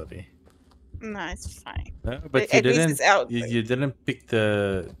 I'm sorry. No, it's fine. No, but At least it's out. You didn't pick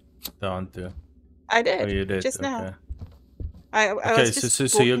the Hantu. I did. Oh, you did. Just now. Okay. I Okay, was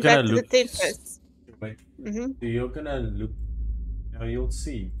just so you're gonna back look. to the tent first. Wait. So you're gonna look. Now you'll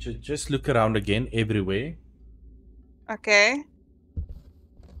see. Just look around again, everywhere. Okay.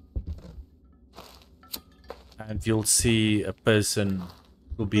 And you'll see a person.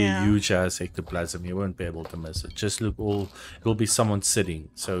 Will be a huge ass ectoplasm. You won't be able to miss it. Just look all. It'll be someone sitting,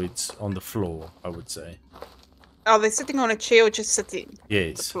 so it's on the floor. I would say. Are they sitting on a chair or just sitting?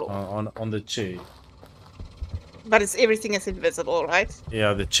 Yes, on the chair. But everything is invisible, right?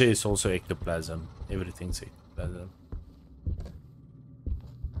 Yeah, the chair is also ectoplasm. Everything's ectoplasm.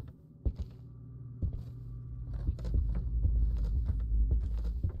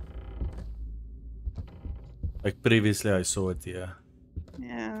 Like previously, I saw it here.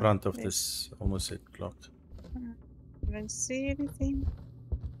 Yeah. Front of this almost 8 o'clock. I don't see anything.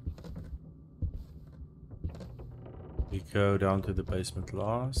 We go down to the basement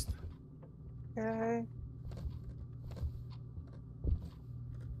last. Okay.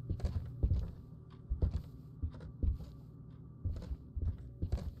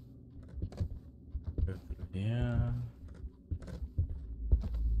 Yeah.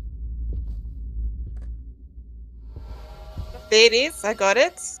 There it is. I got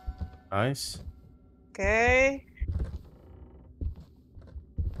it. Nice. Okay.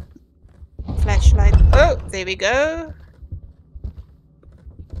 Flashlight. Oh, there we go.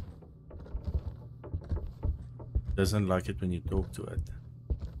 Doesn't like it when you talk to it.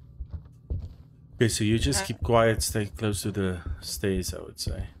 Okay, so you just keep quiet, stay close to the stairs, I would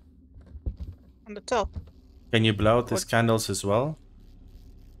say. On the top. Can you blow out these What? candles as well?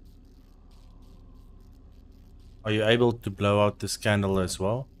 Are you able to blow out this candle as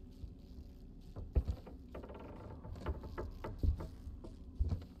well?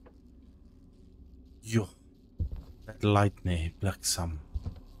 Yo, that light nee, bliksem.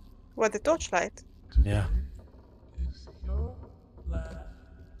 What, the torchlight? Yeah. Is your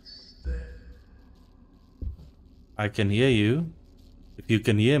last day. I can hear you. If you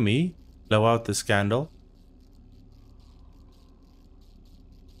can hear me, blow out this candle.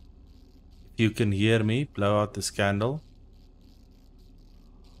 If you can hear me, blow out this candle.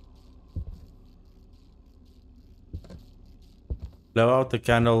 Blow out the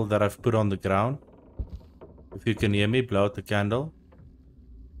candle that I've put on the ground. If you can hear me, blow out the candle.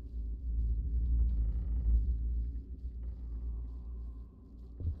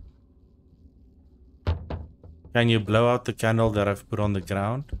 Can you blow out the candle that I've put on the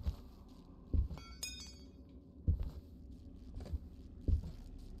ground?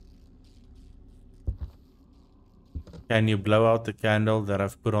 Can you blow out the candle that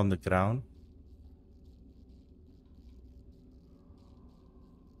I've put on the ground?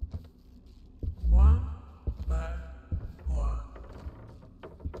 One by one.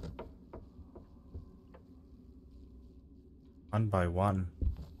 One by one.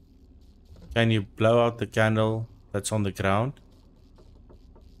 Can you blow out the candle that's on the ground?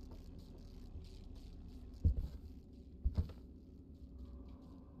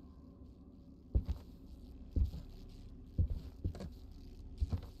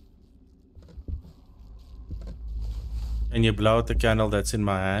 Can you blow out the candle that's in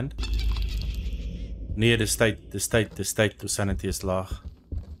my hand? Nee, dis tyd toe sanity is laag.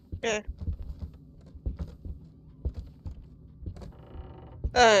 Yeah.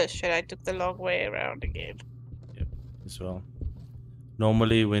 Oh shit, I took the long way around again. Yep, as well.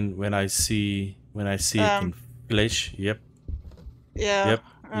 Normally when I see it in flesh, yep. Yeah.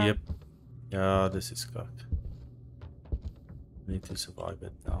 Yep. Yeah, this is cock. I need to survive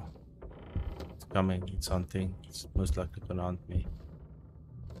it now. It's coming, it's hunting. It's most likely gonna hunt me.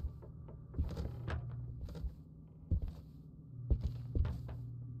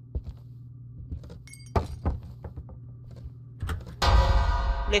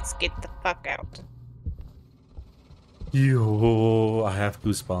 Let's get the fuck out. Yo, I have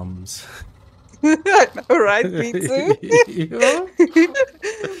goosebumps. I know, right? Me too. Yo.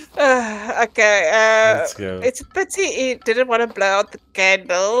 Okay. Let's go. It's a pity he didn't want to blow out the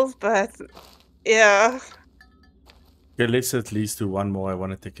candles, but yeah. Okay, let's at least do one more. I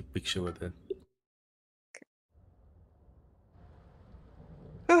want to take a picture with it.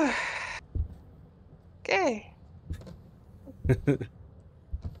 Okay.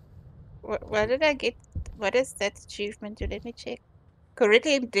 What did I get? What is that achievement? Let me check.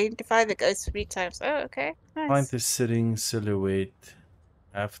 Correctly identify the ghost 3 times. Oh, okay. Find Nice. the sitting silhouette.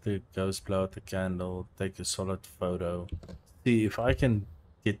 Have the ghost blow out the candle. Take a solid photo. See if I can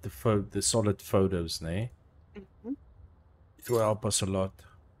get the solid photos, né? Mhm. It will help us a lot.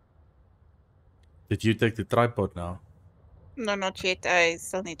 Did you take the tripod now? No, not yet. I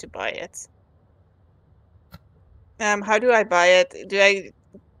still need to buy it. How do I buy it? Do I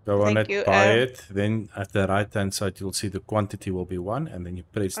Go on Thank it, you. buy it. Then at the right hand side, you'll see the quantity will be 1, and then you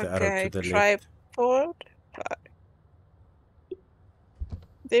press the arrow to Okay, the left. tripod.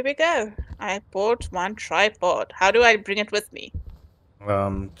 There we go. I bought one tripod. How do I bring it with me?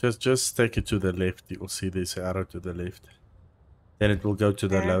 Just take it to the left. You'll see this arrow to the left. Then it will go to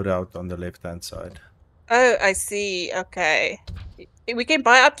the Okay. loadout on the left hand side. Oh, I see. Okay. We can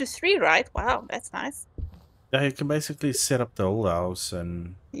buy up to 3, right? Wow, that's nice. Yeah, you can basically set up the whole house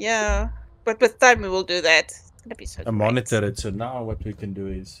and Yeah. But with time we will do that. It's gonna be so great. monitor it. So now what we can do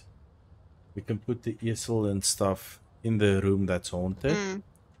is we can put the easel and stuff in the room that's haunted. Mm,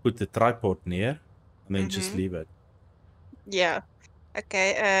 Put the tripod near, and then just Mhm. leave it. yeah.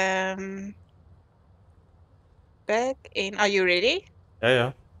 Okay, back in. Are you ready?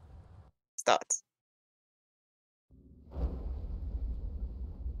 Yeah. Start.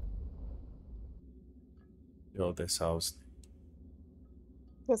 Yo, this house.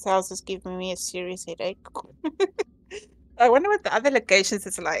 This house is giving me a serious headache. I wonder what the other locations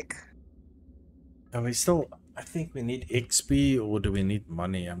is like. And we still, I think we need XP or do we need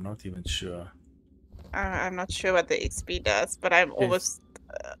money? I'm not even sure. I'm not sure what the XP does, but I'm If almost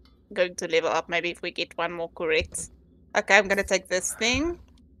going to level up. Maybe if we get one more correct. Okay, I'm gonna take this thing.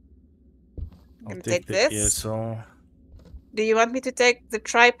 I'm I'll gonna take take the this. ESL. Do you want me to take the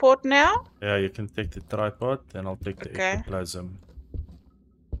tripod now? Yeah, you can take the tripod, and I'll take the Okay. ectoplasm.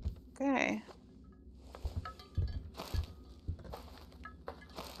 Okay.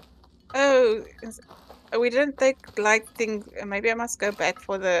 Oh, we didn't take light thing. Maybe I must go back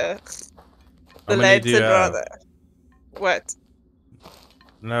for the How many do you lantern have? rather. What?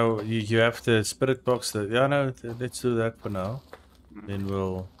 No, you have the spirit box. Yeah, no, let's do that for now. Then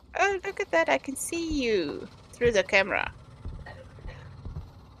we'll. Oh, look at that! I can see you through the camera.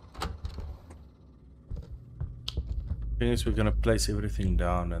 Thing is, we're gonna place everything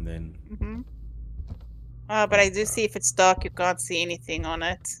down and then. Mm-hmm. But I do see if it's dark, you can't see anything on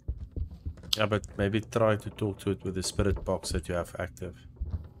it. Yeah, but maybe try to talk to it with the spirit box that you have active.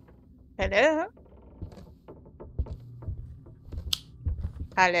 Hello?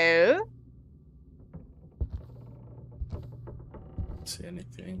 Hello? See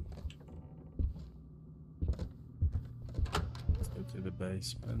anything? Let's go to the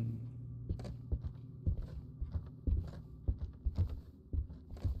basement.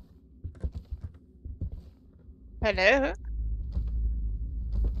 Hello?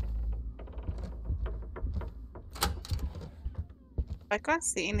 I can't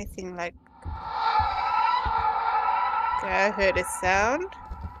see anything like. Okay, I heard a sound.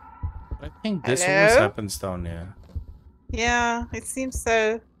 I think this always Hello? happens down here. Yeah, it seems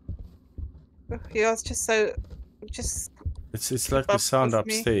so. Yeah, it's just so. Just It's keep like the up sound with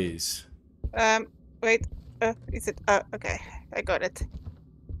me. upstairs. Wait. Is it? Okay, I got it.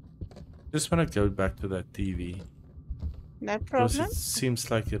 Just want to go back to that TV. No Because problem. it seems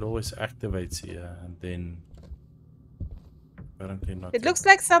like it always activates here and then apparently not. It looks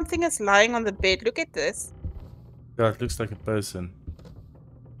like something is lying on the bed. Look at this. Yeah, it looks like a person.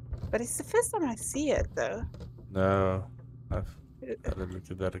 But it's the first time I see it, though. No, I've had a look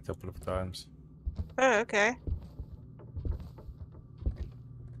at that a couple of times. Oh, okay.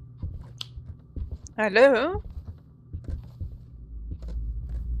 Hello?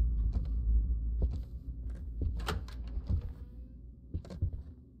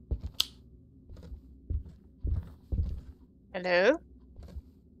 Hello?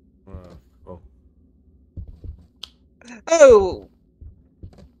 Oh, Oh!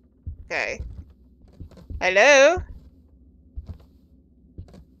 Okay. Hello?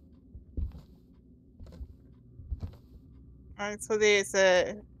 So there's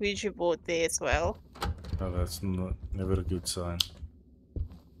a Ouija board there as well. no, that's not, never a good sign.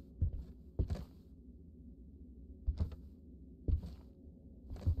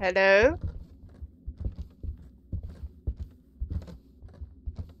 Hello?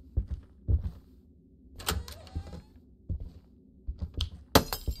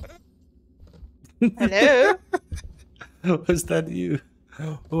 Hello? Was that you?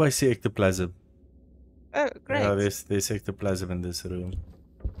 Oh, I see ectoplasm. Oh, great. Yeah, there's ectoplasm in this room.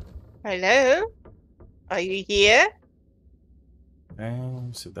 Hello? Are you here?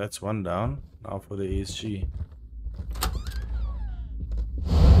 So that's one down. Now for the ESG.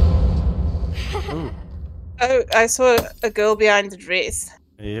 Oh, Oh, I saw a girl behind the dress.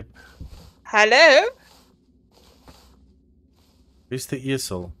 yep. Hello? Where's the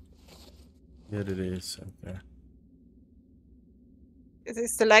easel? Here it is. Okay.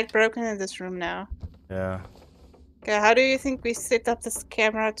 Is the light broken in this room now? Yeah. Okay, how do you think we set up this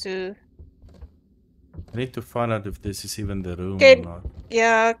camera to... I need to find out if this is even the room or Can, not.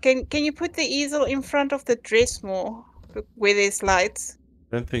 yeah, can you put the easel in front of the dress more? Where there's lights?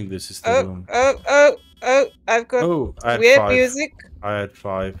 I don't think this is the room. Oh, I've got Oh, I had weird 5. music. I had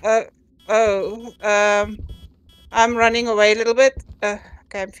 5. I'm running away a little bit.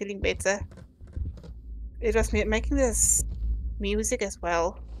 Okay, I'm feeling better. It was making this music as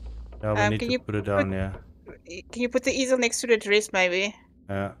well. Yeah, we need can to you put it down, yeah. Can you put the easel next to the dress, maybe?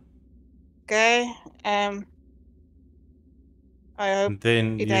 Yeah. Okay. I hope And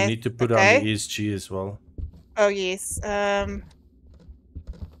then it you has. need to put on the ESG as well. Oh yes.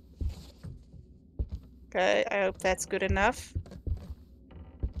 Okay. I hope that's good enough.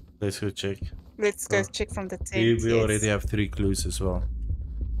 Let's go check. Let's go Oh. check from the tent. We yes. already have 3 clues as well.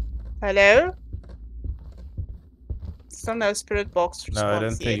 Hello. Still no spirit box response No, I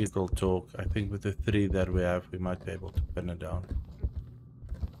don't think yet. it will talk. I think with the 3 that we have, we might be able to pin it down.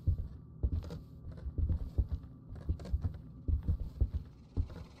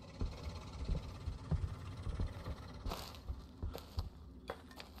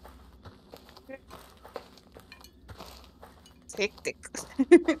 hectic.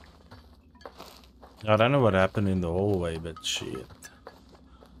 I don't know what happened in the hallway, but shit.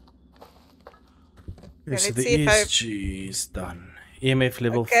 Okay, so let's the see if I- ESG is done. EMF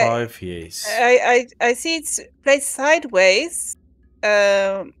level Okay. 5, yes. I see it's placed sideways,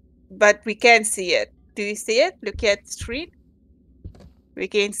 but we can see it. Do you see it? Look at the screen. We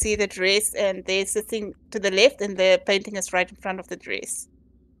can see the dress, and there's a thing to the left, and the painting is right in front of the dress.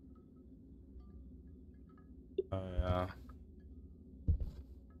 Oh, yeah.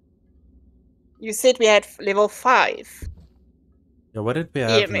 You said we had level 5 Yeah, what did we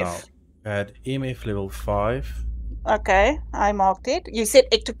have now? EMF. We had EMF level 5. Okay, I marked it. You said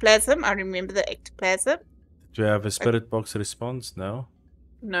ectoplasm. I remember the ectoplasm. Do we have a spirit box response? No.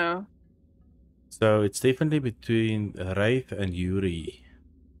 No. So it's definitely between Wraith and Yuri.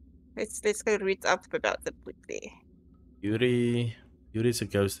 Let's go read up about them quickly. Yuri is a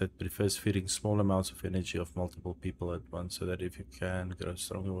ghost that prefers feeding small amounts of energy of multiple people at once, so that if you can grow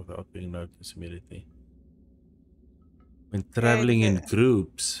stronger without being noticed immediately. When traveling in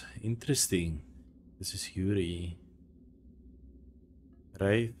groups, interesting. This is Yuri.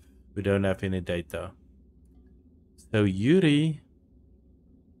 Right? We don't have any data. So Yuri,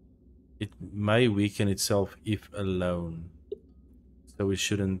 it may weaken itself if alone. So we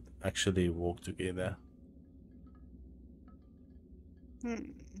shouldn't actually walk together.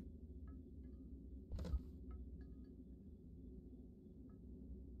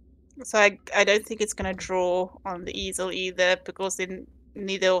 So I don't think it's gonna draw on the easel either, because then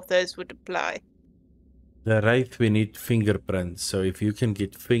neither of those would apply. The Wraith, we need fingerprints. So if you can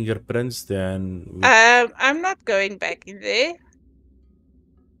get fingerprints, then we I'm not going back in there.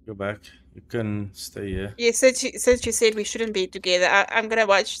 go back. You can stay here. Yeah, since you said we shouldn't be together, I'm gonna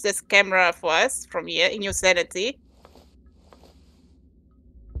watch this camera for us from here in your sanity.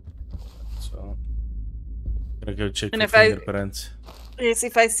 So I'm gonna go check And for if I- fingerprints. Yes,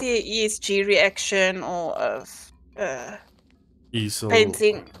 if I see an ESG reaction or of Easel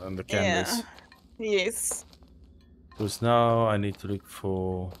painting. on the canvas. Yeah. Yes. Because now I need to look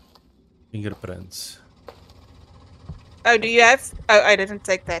for fingerprints. Oh, do you have? Oh, I didn't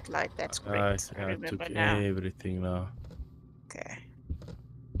take that light. That's great. I I remember took now. everything now. Okay.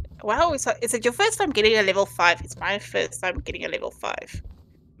 Wow, is it your first time getting a level 5? It's my first time getting a level 5.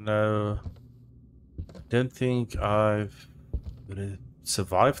 No, I don't think I've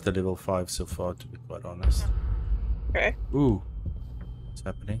survived the level 5 so far, to be quite honest. Okay. Ooh, what's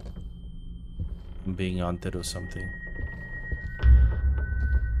happening? I'm being hunted or something.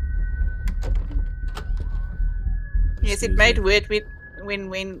 Yes, it made weird when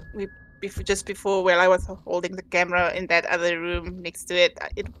we just before while I was holding the camera in that other room next to it.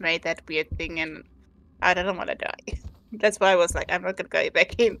 It made that weird thing, and I didn't want to die. That's why I was like, I'm not gonna go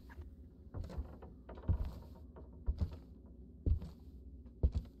back in.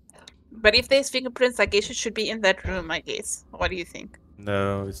 But if there's fingerprints, I guess it should be in that room, I guess. What do you think?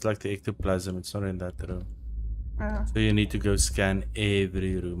 No, it's like the ectoplasm. It's not in that room. Oh, So you need to go scan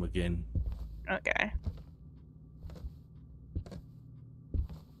every room again. okay.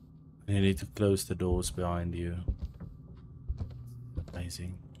 You need to close the doors behind you.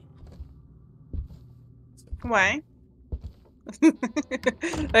 Amazing. Why? And,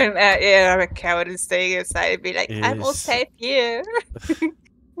 yeah, I'm a coward and staying inside and be like, I'm all Yes. safe here.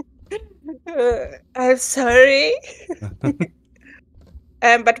 I'm sorry.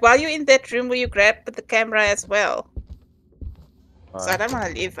 But while you're in that room, will you grab the camera as well? So I don't want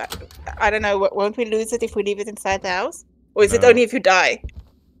to leave. I don't know. Won't we lose it if we leave it inside the house? Or is it No. only if you die?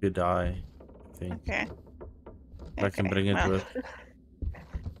 You die, I think. Okay. I can bring it with.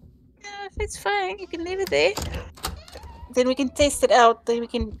 Yeah, it's fine. You can leave it there. Then we can test it out. Then we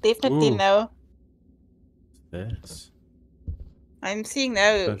can definitely Ooh. know. This. I'm seeing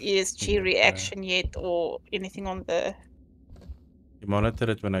no But- ESG yeah. reaction yet or anything on the. You monitor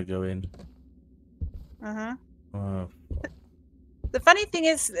it when I go in. Uh-huh. Oh, The funny thing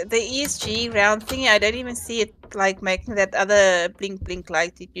is, the ESG round thingy, I don't even see it like making that other blink blink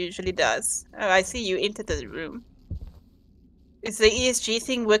light it usually does. Oh, I see you entered the room. Is the ESG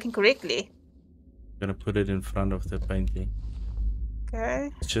thing working correctly? I'm gonna put it in front of the painting. Okay.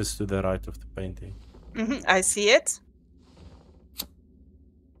 It's just to the right of the painting. I see it.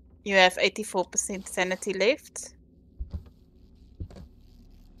 You have 84% sanity left.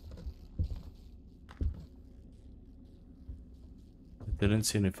 I didn't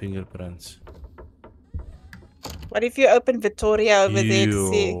see any fingerprints. What if you open Victoria over there to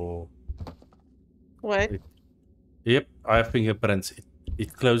see? Ew. What? Yep, I have fingerprints.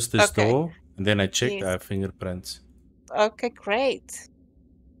 It closed this Okay. door, and then I checked. Yes. I have fingerprints. Okay, great.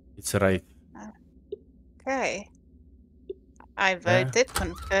 It's right. Okay. I voted.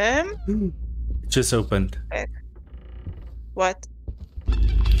 Confirm. It just opened. What?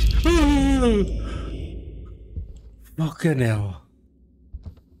 Fucking hell.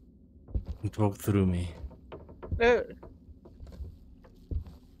 It walked through me. Oh.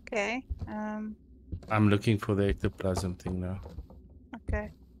 Okay. I'm looking for the ectoplasm thing now.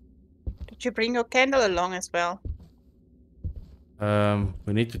 Okay. Did you bring your candle along as well?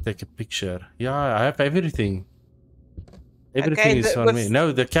 We need to take a picture. Yeah, I have everything. Everything is on me.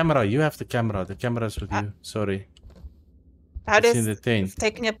 No, the camera. You have the camera. The camera's with you. Sorry. How It's does in the tent.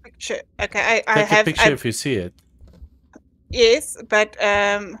 taking a picture? Okay, I Take have. a picture if you see it. Yes, but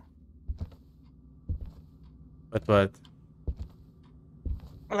But what?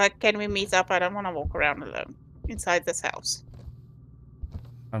 like, can we meet up? I don't want to walk around alone inside this house.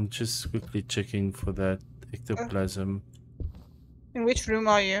 I'm just quickly checking for that ectoplasm. In which room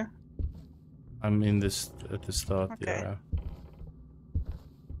are you? I'm in this at the start. Okay. Yeah.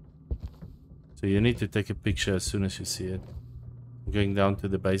 So you need to take a picture as soon as you see it. I'm going down to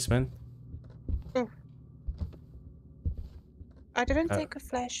the basement. Oh. I didn't take a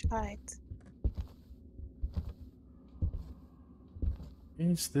flashlight.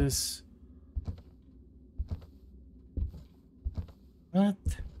 Is this? What?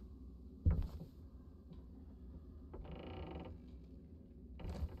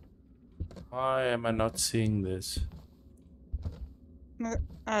 Why am I not seeing this?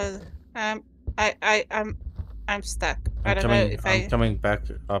 I'm stuck. I don't know if I'm coming back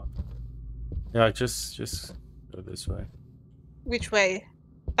up. Yeah, just go this way. Which way?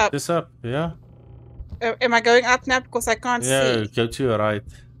 Up. This up, yeah? Am I going up now because I can't Yeah, see? go to your right.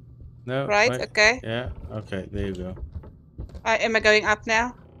 No. Right, wait. okay. Yeah, okay, there you go. Am I going up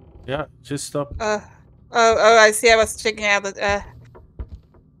now? Yeah, just stop. Oh, I see. I was checking out that.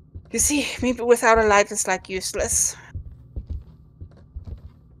 You see, me without a light is like useless.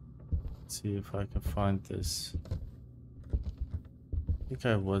 Let's see if I can find this. I think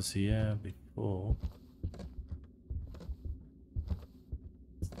I was here before.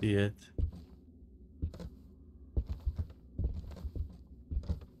 See it.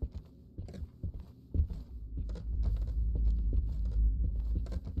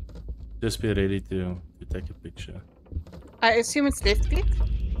 Just be ready to take a picture. I assume it's left click.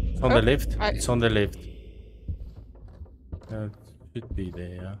 It's on the left. I- It's on the left. It should be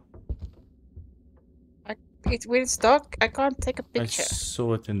there. Yeah. When it's dark, I can't take a I picture.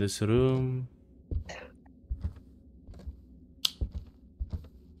 saw it in this room.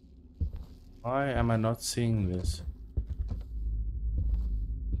 Why am I not seeing this?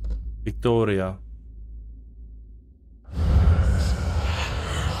 Victoria.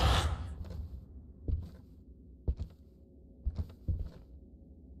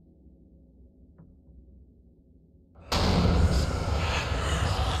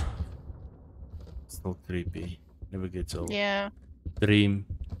 Still creepy. Never gets old. Yeah. Dream.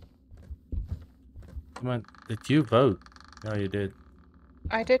 Come on, did you vote? Yeah, you did.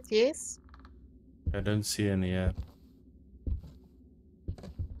 I did, yes. I don't see any yet.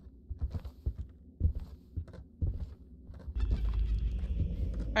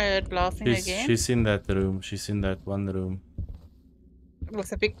 I heard laughing again. She's in that room. She's in that one room.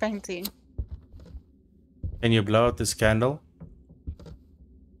 With a big painting. Can you blow out this candle?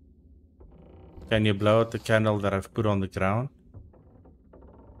 Can you blow out the candle that I've put on the ground?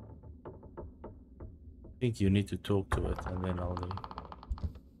 I think you need to talk to it and then I'll leave.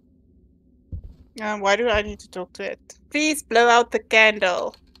 Why do I need to talk to it? Please blow out the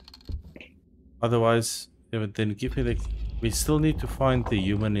candle. Otherwise, yeah, but then give me the... We still need to find the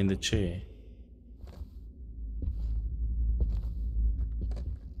human in the chair.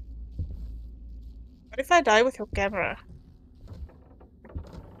 What if I die with your camera?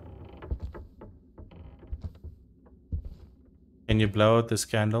 Can you blow out this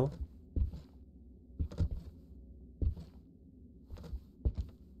candle?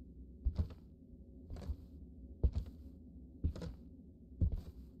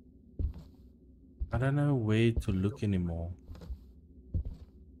 I don't know where to look anymore.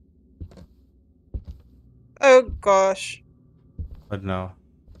 Oh gosh. But now.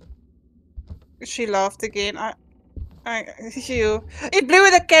 She laughed again. You. It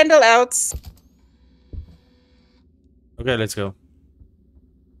blew the candle out. Okay, let's go.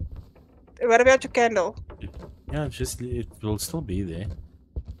 What about your candle? Yeah, just it will still be there.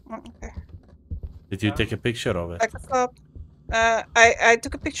 Oh, okay. Did you take a picture of it? Like a flop. I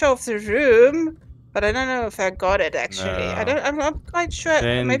took a picture of the room, but I don't know if I got it actually. No. I'm not quite sure.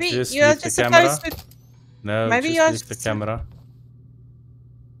 Then Maybe just you're leave the just camera. supposed to. No, Maybe just you're leave the just- camera.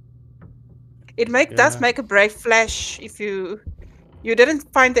 It does make a bright flash if you didn't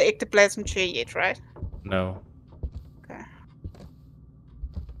find the ectoplasm chair yet, right? No. Okay.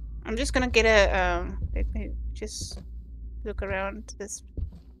 I'm just gonna get a let me just look around this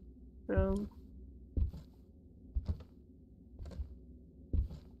room.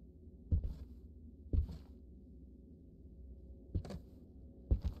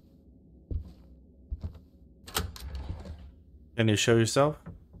 Can you show yourself?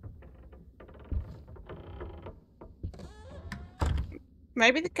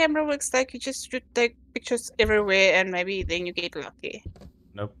 Maybe the camera works like you just should take pictures everywhere and maybe then you get lucky.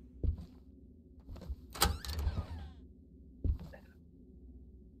 Nope.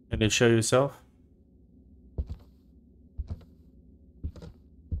 Can you show yourself?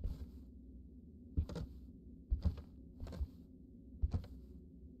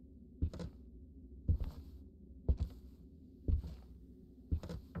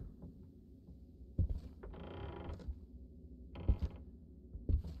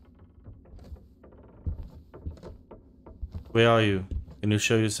 Where are you? Can you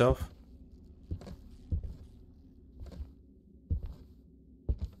show yourself?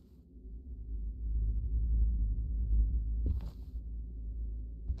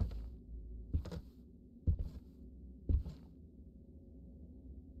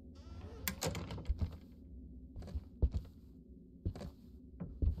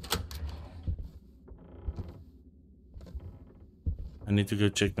 I need to go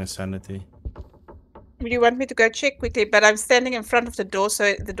check my sanity. You want me to go check quickly, but I'm standing in front of the door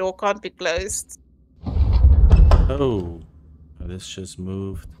so the door can't be closed. Oh, this just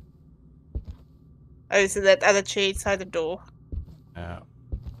moved. Oh, so that other chair inside the door. Yeah.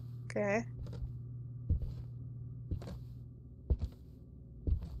 Okay.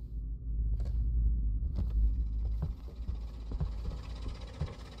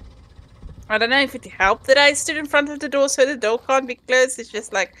 I don't know if it helped that I stood in front of the door so the door can't be closed. It's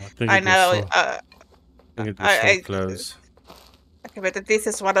just like, I know. I think it was so close. Okay, but this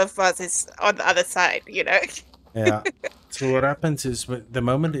is one of us is on the other side, you know? Yeah. So what happens is the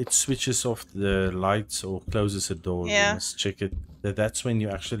moment it switches off the lights or closes a door, you must check it. That's when you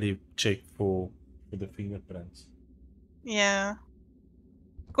actually check for the fingerprints. Yeah.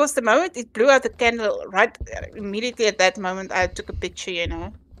 Of course, the moment it blew out the candle, right immediately at that moment, I took a picture, you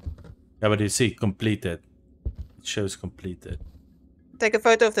know? Yeah, but you see, completed. It shows completed. Take a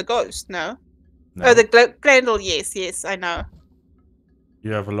photo of the ghost, no? No. Oh, the candle, yes, I know.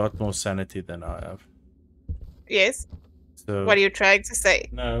 You have a lot more sanity than I have. Yes? So What are you trying to say?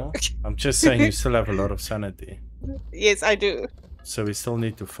 No, I'm just saying you still have a lot of sanity. Yes, I do. So we still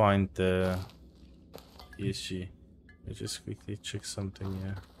need to find the ESG. Let me just quickly check something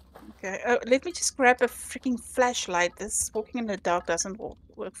here. Okay, oh, let me just grab a freaking flashlight. This walking in the dark doesn't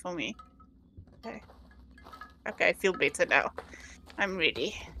work for me. Okay. Okay, I feel better now. I'm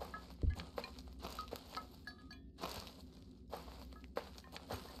ready.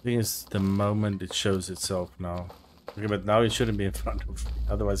 Thing is, the moment it shows itself now. Okay, but now it shouldn't be in front of me.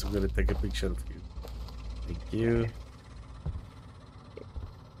 Otherwise, I'm going to take a picture of you. Thank you.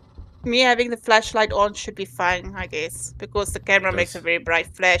 Me having the flashlight on should be fine, I guess, because the camera makes a very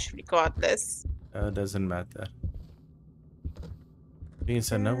bright flash regardless. It doesn't matter. Thing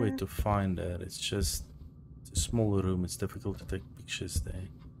is, I know where to find it. It's just it's a small room. It's difficult to take pictures there.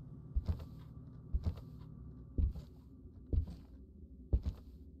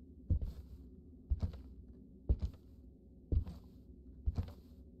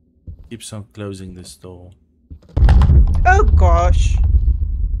 Keeps on closing this door. Oh gosh.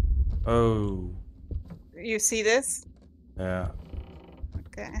 Oh. You see this? Yeah.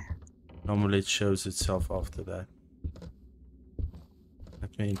 Okay. Normally it shows itself after that.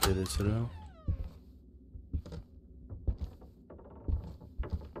 Let me enter this room.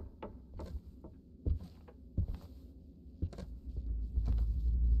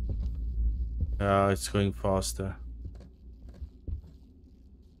 Yeah, it's going faster.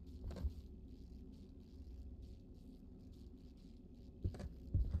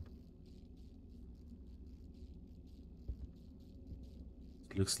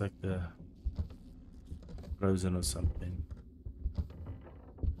 Looks like the frozen or something.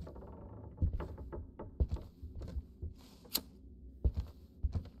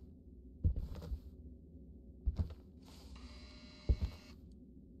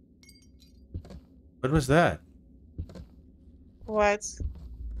 What was that? What?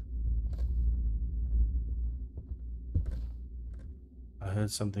 I heard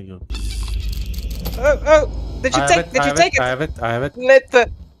something go. Oh! Did you take it? I have it. Let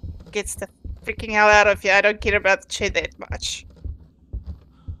the gets the freaking hell out of here. I don't care about the chair that much.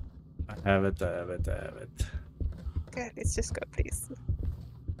 I have it, I have it, I have it. Okay, let's just go, please.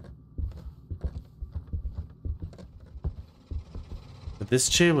 But this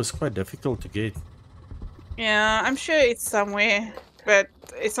chair was quite difficult to get. Yeah, I'm sure it's somewhere, but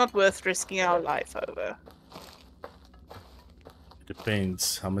it's not worth risking our life over. It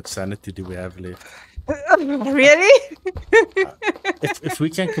depends. How much sanity do we have left? Really? If we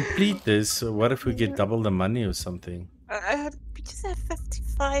can complete this, what if we get double the money or something? We just have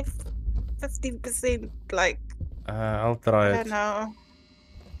 55, 15%, like, I'll try I it. don't know.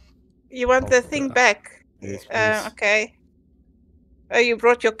 You want I'll the thing try. back? Yes, please. Okay. Oh, you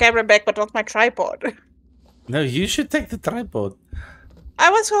brought your camera back, but not my tripod. No, you should take the tripod. I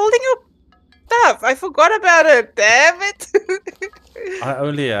was holding your stuff. I forgot about it. Damn it. I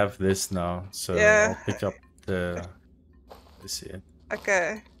only have this now, so Yeah. I'll pick up the. Let's see it.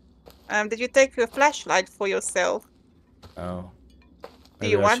 Okay. Did you take your flashlight for yourself? Oh. Do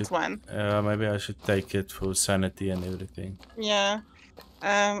you Maybe I want should- one? Maybe I should take it for sanity and everything. Yeah.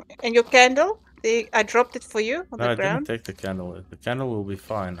 And your candle? I dropped it for you on No, the I ground. didn't take the candle. The candle will be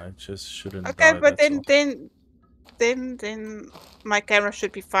fine. I just shouldn't Okay, die. but That's all. then my camera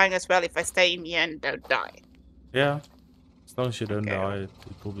should be fine as well if I stay in here and don't die. Yeah. As long as you don't Okay. die,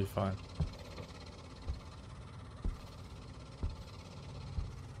 it will be fine.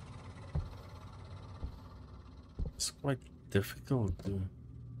 It's quite difficult to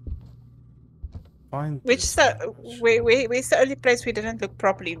find Where's this. the only place we didn't look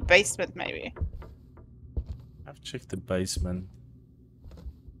properly? Basement, maybe. I've checked the basement.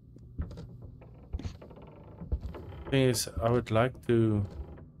 Thing is, I would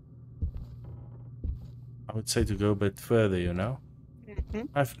say to go a bit further, you know? Mhm.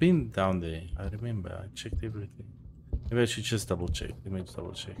 I've been down there. I remember. I checked everything. Maybe I should just double check. Let me just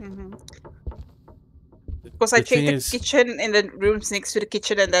double check. Because I The thing checked the is- kitchen and the rooms next to the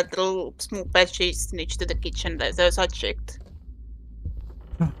kitchen and that little small passage next to the kitchen. Those I checked.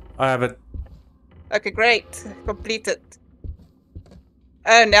 I have it. Okay, great. Completed.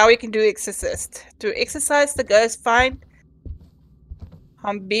 Oh, now we can do Exorcist. To exorcise the ghost, find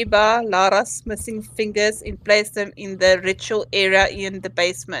Hambiba Lara's missing fingers and place them in the ritual area in the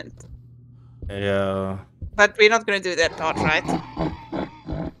basement. Yeah. But we're not going to do that part, right?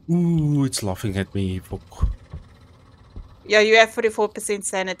 Ooh, it's laughing at me. Fuck. Yeah, you have 44%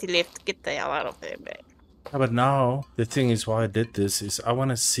 sanity left. Get the hell out of there, man. Yeah, but now, the thing is why I did this is I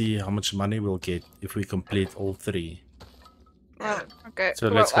want to see how much money we'll get if we complete all three. Well, okay. So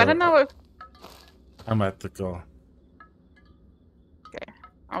well, let's I go. don't know if... I'm at the car. Okay.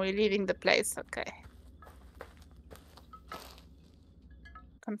 Are we leaving the place? Okay.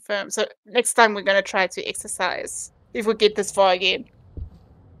 Confirm. So next time we're going to try to exercise. If we get this far again.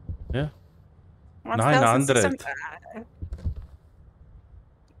 Yeah. 1,600.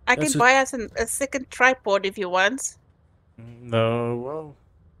 I That's can a- buy us a second tripod if you want. No, well.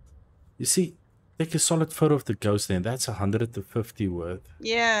 You see, take a solid photo of the ghost then. That's 150 worth.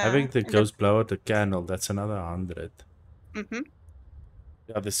 Yeah. Having the and ghost blow out the candle, that's another 100. Mhm.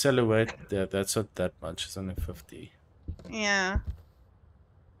 Yeah, the silhouette, yeah, that's not that much. It's only 50. Yeah.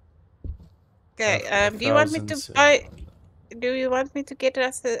 Okay. Yeah, Do you want me to 1,000, buy? Do you want me to get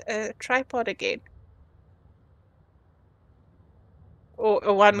us a tripod again?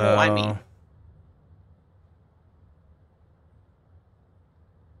 Or one more? I mean.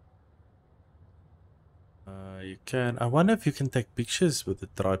 No. You can. I wonder if you can take pictures with the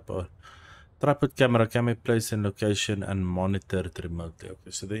tripod. Tripod camera can be placed in location and monitored remotely.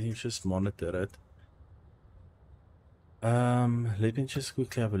 Okay, so then you just monitor it. Let me just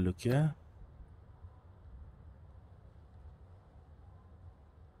quickly have a look here.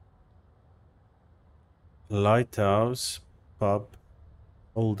 Lighthouse, pub,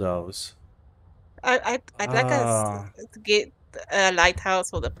 old house. I'd like us Ah. to get a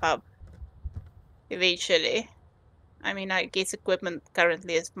lighthouse or the pub eventually. I mean, I guess equipment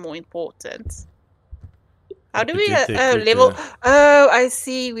currently is more important. How You do could we get there level? quicker. Oh, I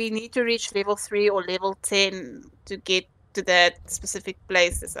see. We need to reach level 3 or level 10 to get to that specific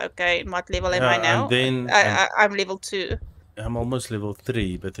places. Okay, and what level am I Yeah, now? and then I'm level 2. I'm almost level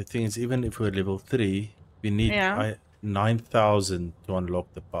 3, but the thing is, even if we're level 3, we need Yeah. 9,000 to unlock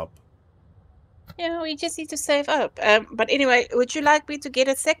the pub. Yeah, we just need to save up. But anyway, would you like me to get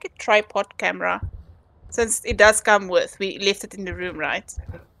a second tripod camera? Since it does come with, we left it in the room, right?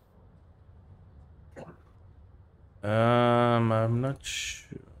 I'm not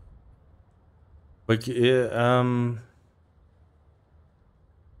sure. But I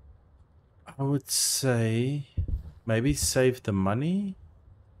would say maybe save the money.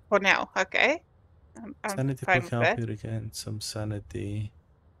 For now, okay. I'm Sanity fine will with help that. you again. Some sanity.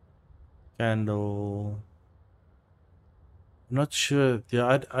 Candle. I'm not sure.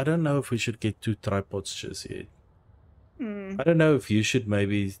 Yeah, I don't know if we should get 2 tripods just yet. Mm. I don't know if you should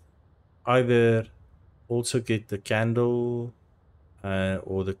maybe either also get the candle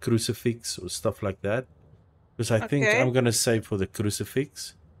or the crucifix or stuff like that. Because I think Okay. I'm going to save for the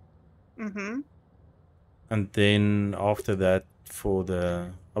crucifix. Mm-hmm. And then after that, for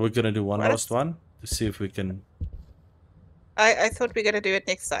the. Are we going to do one What last is- one to see if we can. I thought we are gonna do it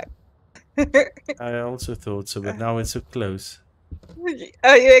next time. I also thought so, but now it's so close.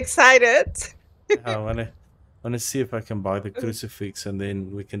 Are you excited? I want to see if I can buy the crucifix and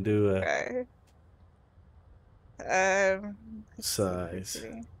then we can do a Okay. Let's see size.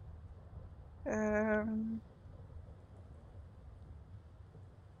 quickly.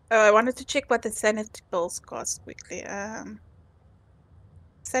 Oh, I wanted to check what the sanity pills cost quickly.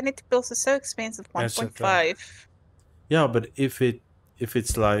 Sanity pills are so expensive, That's okay. 1.5. Yeah, but if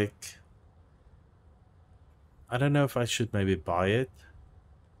it's like, I don't know if I should maybe buy it.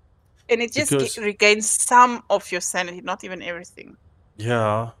 And it just Because- regains some of your sanity, not even everything.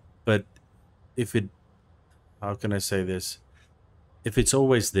 Yeah, but if it, how can I say this? If it's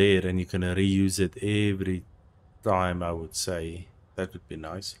always there and you can reuse it every time, I would say that would be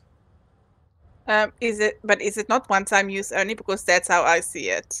nice. Is it not one time use only? Because that's how I see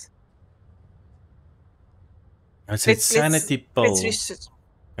it. I said sanity pill Let's research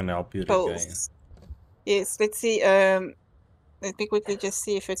can help you regain. pills. Yes, let's see. Let me quickly just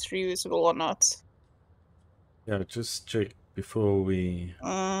see if it's reusable or not. Yeah, just check before we.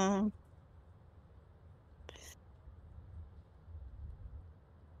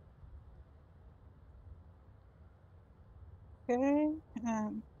 Okay.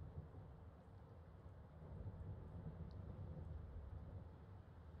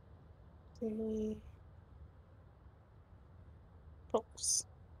 The pills.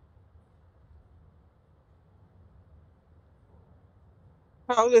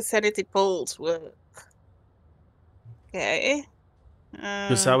 How the sanity pills work. Okay.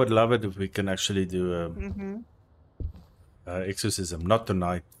 Because I would love it if we can actually do Mhm. exorcism. Not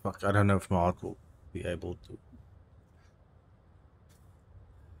tonight. Fuck, I don't know if my heart will be able to.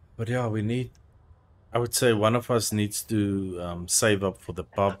 But yeah, we need. I would say one of us needs to save up for the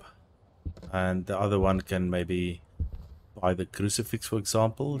pub, and the other one can maybe buy the crucifix, for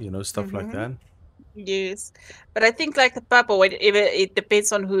example. You know, stuff like Mhm. that. Yes, but I think like the pub or whatever, it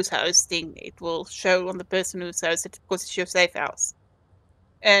depends on who's hosting. It will show on the person who's hosted because it's your safe house,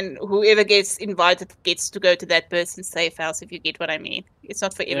 and whoever gets invited gets to go to that person's safe house. If you get what I mean, it's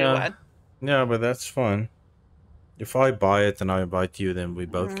not for everyone. Yeah, but that's fine. If I buy it and I invite you, then we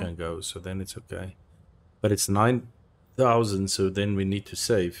both Mhm. can go. So then it's okay. But it's 9,000, so then we need to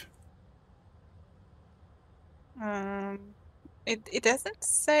save. It doesn't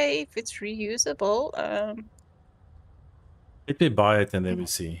say if it's reusable. Let me buy it and then we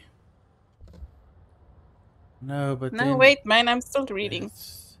see. No, but No, then wait, man, I'm still reading.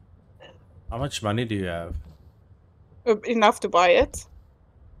 it's- How much money do you have? Enough to buy it.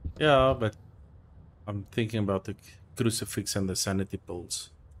 Yeah, but I'm thinking about the crucifix and the sanity pills.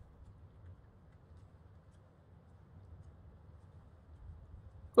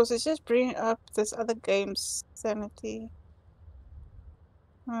 Because it's just bringing up this other game's sanity.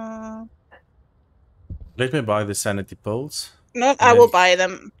 Let me buy the sanity pills. No, And I will then- buy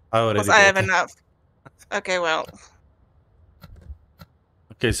them I already because I have bought them. enough. Okay, well,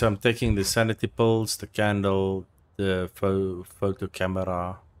 Okay, so I'm taking the sanity pills, the candle, the photo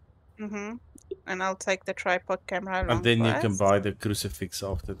camera, and I'll take the tripod camera along and then you can first. buy the crucifix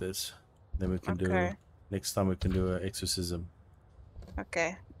after this. Then we can do Okay. next time we can do an exorcism.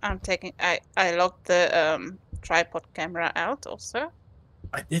 Okay, I'm taking. I locked the tripod camera out also.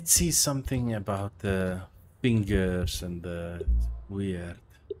 I did see something about the fingers and the weird.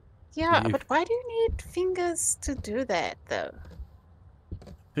 Yeah, If- but why do you need fingers to do that though?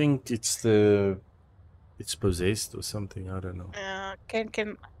 I think it's possessed or something. I don't know.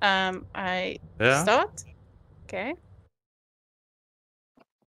 Can I Yeah. start? Okay.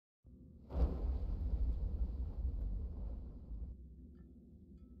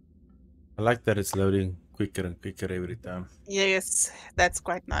 I like that it's loading quicker and quicker every time. Yes, that's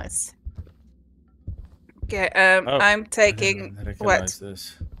quite nice. Okay, Oh, I'm I taking didn't what? recognize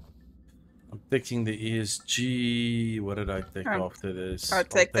this. I'm taking the ESG. What did I take after this? I'll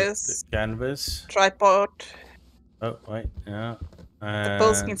take this. the canvas. Tripod. Oh wait, yeah. The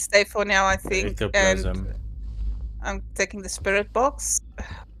pills can stay for now, I the think. ectoplasm. And I'm taking the spirit box.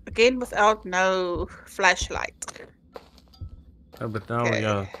 Again, without no flashlight. But now, Okay.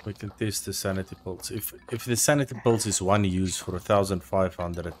 yeah, we can test the sanity pulse. If the sanity pulse is one use for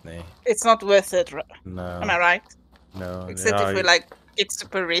 1,500, nay. It's not worth it. No. Am I right? No. Except if we like get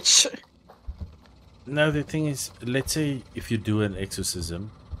super rich. No, the thing is, let's say if you do an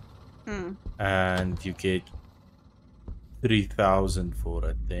exorcism and you get 3,000 for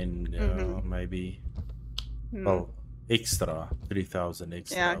it, then maybe well extra 3,000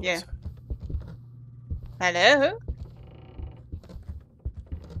 extra. Yeah, yeah. Hello?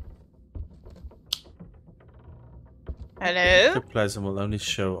 Hello? The plasma will only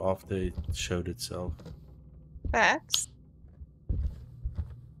show after it showed itself. Perhaps.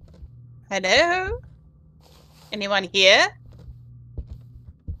 Hello? Anyone here?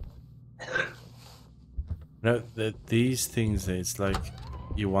 No, these things, it's like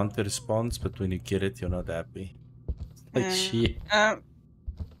you want the response, but when you get it, you're not happy. It's like shit.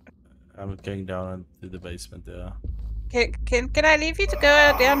 I'm going down into the basement there. Can I leave you to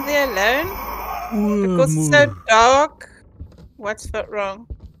go down there alone? Because it's so dark. What's wrong?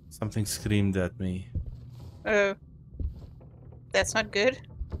 Something screamed at me. Oh. That's not good.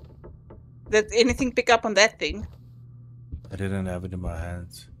 Did anything pick up on that thing? I didn't have it in my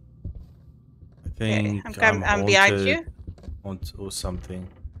hands. I think I'm behind you. Or something.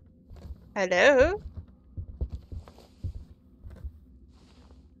 Hello?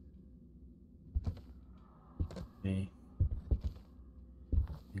 Me.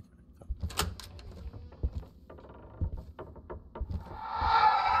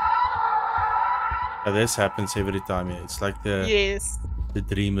 This happens every time. It's like the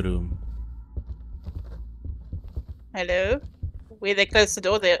dream room. Hello? Where they close the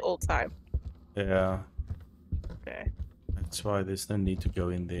door there all the time. Yeah. Okay. That's why there's no need to go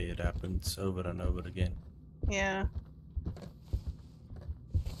in there. It happens over and over again. Yeah.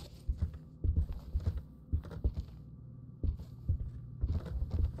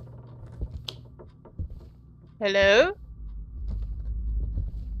 Hello?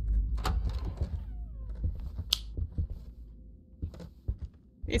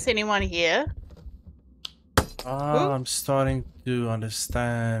 Is anyone here? I'm starting to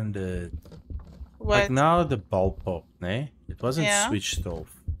understand it. What? Like now the bulb popped, né? It wasn't Yeah. switched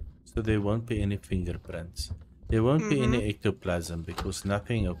off. So there won't be any fingerprints. There won't be any ectoplasm because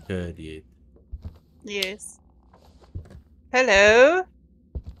nothing occurred yet. Yes. Hello?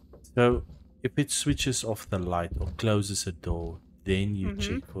 So if it switches off the light or closes a door, then you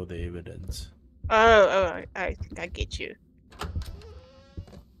check for the evidence. Oh, I think I get you.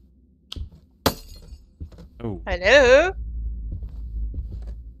 Oh. Hello?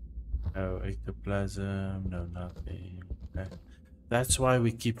 No ectoplasm, no nothing. Okay. That's why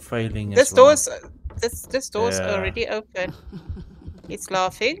we keep failing This as well. this door's already open. It's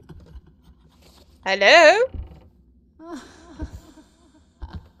laughing. Hello?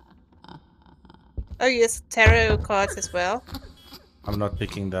 Oh yes, tarot cards as well. I'm not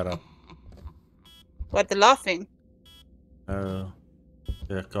picking that up. What, the laughing? No.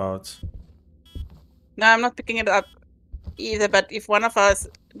 The cards. No, I'm not picking it up either, but if one of us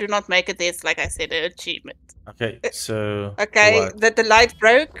do not make it, there's, like I said, an achievement. Okay, so... Okay, the light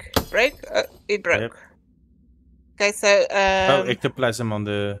broke. It broke. Yep. Okay, so... oh, ectoplasm on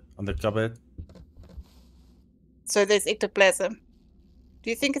the cupboard. So there's ectoplasm. Do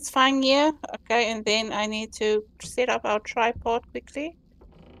you think it's fine here? Okay, and then I need to set up our tripod quickly.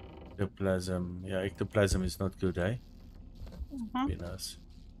 Ectoplasm. Yeah, ectoplasm is not good, eh? Be nice.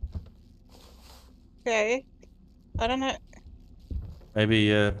 Okay. I don't know.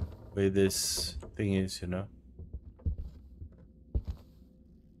 Maybe where this thing is, you know?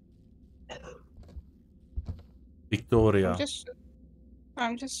 Victoria.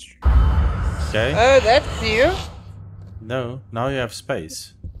 I'm just... Okay. Oh, that's new? No, now you have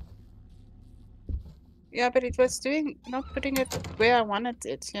space. Yeah, but it was not putting it where I wanted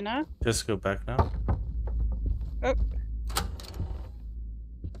it, you know? Just go back now. Oh.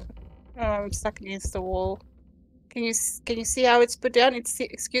 Oh, I'm stuck against the wall. Can you see how it's put down?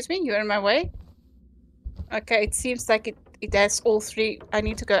 Excuse me, you're in my way. Okay, it seems like it has all three. I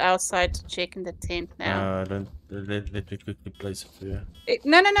need to go outside to check in the tent now. Let me quickly place it for you.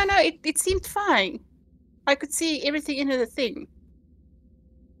 No. It seemed fine. I could see everything in the thing.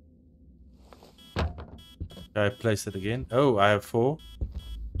 I place it again. Oh, I have 4.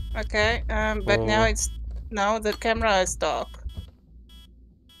 Okay, but now the camera is dark.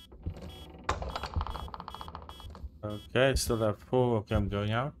 Okay, I still have 4. Okay, I'm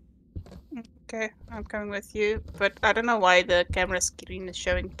going out. Okay, I'm coming with you, but I don't know why the camera screen is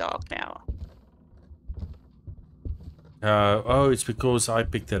showing dark now. Oh, it's because I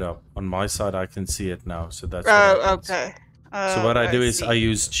picked it up. On my side, I can see it now, so that's Oh, okay. So what I do is I see.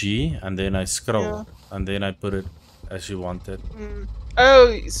 use G and then I scroll and then I put it as you want it. Mm.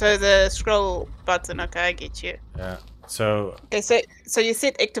 Oh, so the scroll button. Okay, I get you. Yeah. So Okay, so you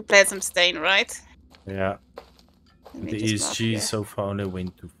said ectoplasm stain, right? yeah, Let me the just mark ESG here. so far only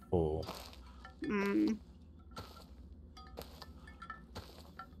went to 4. Mm.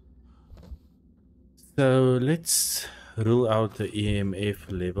 So let's rule out the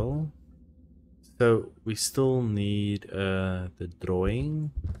EMF level. So we still need the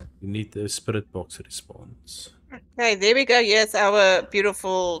drawing. We need the spirit box response. Okay, there we go. Yes, our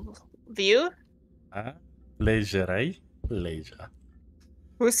beautiful view. Ah, pleasure, eh? Pleasure.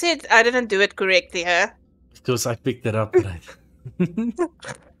 Who said I didn't do it correctly, huh? Because I picked it up right.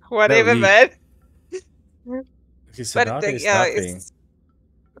 Whatever, you. man. Okay, so now there's Yeah, nothing. it's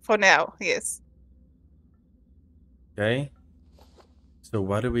for now. Yes. Okay. So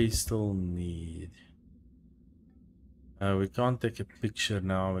what do we still need? We can't take a picture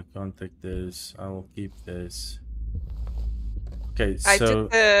now. We can't take this. I will keep this. Okay, I so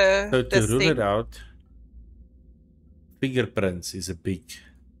took the to rule thing. it out, fingerprints is a big.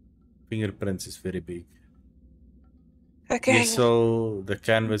 Fingerprints is very big. Okay. So the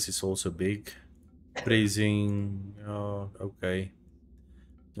canvas is also big. Freezing. Oh, okay.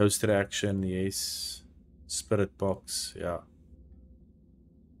 Ghost reaction, yes. Spirit box, yeah.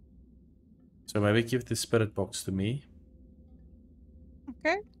 So maybe give the spirit box to me.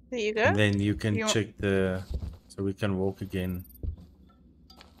 Okay. There you go. And then you can You- check the. So we can walk again.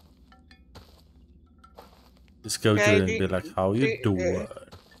 Just go to Okay, them and be like, how you doing?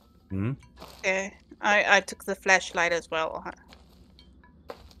 Hmm? Okay. I took the flashlight as well.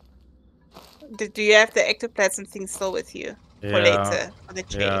 Do you have the ectoplasm thing still with you for Yeah. later for the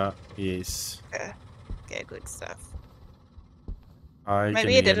chair? Yeah, yes. Okay, good stuff. Hi, Maybe can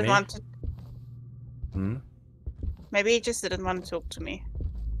he you hear didn't me? want to. Hmm? Maybe he just didn't want to talk to me.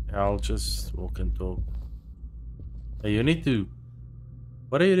 Yeah, I'll just walk and talk. Hey, you need to.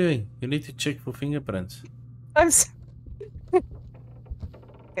 What are you doing? You need to check for fingerprints. I'm so...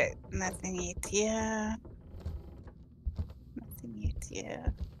 Okay, nothing yet here. Nothing yet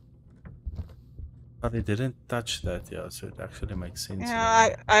here. But they didn't touch that, yeah, so it actually makes sense.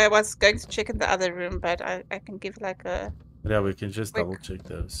 Yeah, I was going to check in the other room, but I can give like a Yeah, we can just quick. double check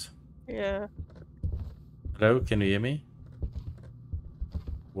those. Yeah. Hello, can you hear me?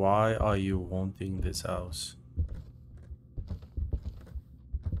 Why are you haunting this house?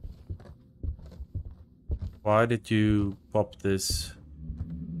 Why did you pop this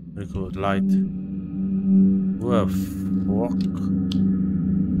record light? Whoa, fuck.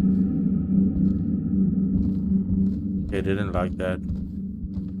 Okay, didn't like that.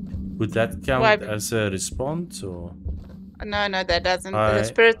 Would that count Why? as a response or? No, that doesn't. I- The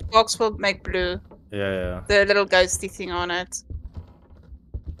spirit box will make blue. Yeah. The little ghosty thing on it.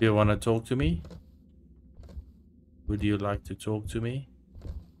 Do you want to talk to me? Would you like to talk to me?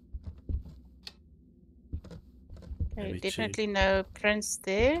 Okay, Let me definitely no prints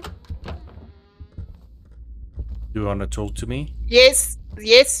there. Do you want to talk to me? Yes,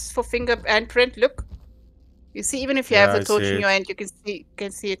 for finger and print. Look, you see, even if you have Yeah, the I torch see in your it. hand, you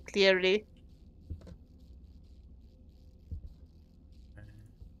can see it clearly.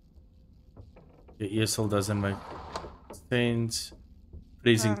 The ESL doesn't make sense.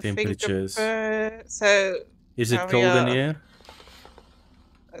 Freezing temperatures. So Is it now we cold in are- here?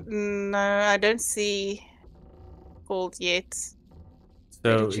 No, I don't see cold yet.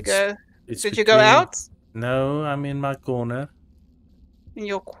 Where So did you go? It's Did you go between- out? No, I'm in my corner. In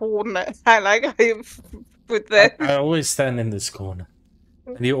your corner. I like how you put I that. always stand in this corner.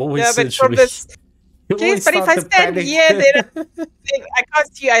 And you always Yeah, but search from me. this. You Jeez, always but if start I to stand panic. here, then I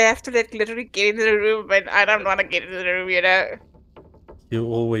can't see. I have to like literally get into the room, and I don't want to get into the room, you know. You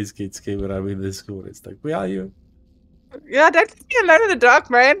always get scared when I'm in this corner. It's like, where are you? Yeah, don't leave me alone in the dark,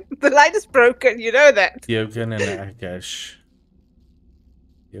 man. The light is broken, you know that. Yogan and Akash.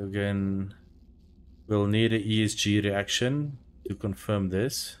 Yogan will need an ESG reaction to confirm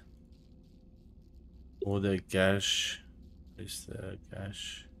this. Or the gash. Is the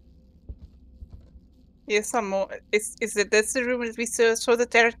gash? Yes, some more. Is it that's the room that we saw the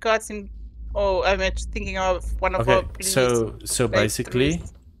tarot cards in? Oh, I'm just thinking of one of our Okay, previous. so basically,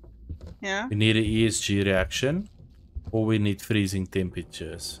 playthroughs. Yeah. we need an ESG reaction, or we need freezing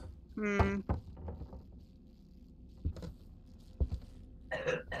temperatures. Hmm.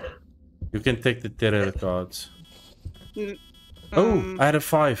 You can take the tarot cards. Mm, Oh, I had a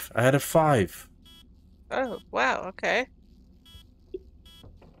 5. I had a 5. Oh, wow. Okay.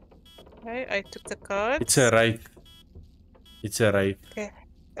 Okay, I took the cards. It's a wraith. It's a wraith.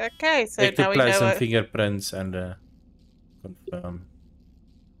 Okay, so now we know. Ectoplasm, fingerprints, and Confirm.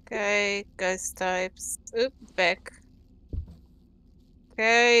 Okay, ghost types. Oop, back.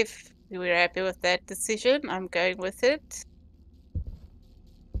 Okay, if we're happy with that decision, I'm going with it.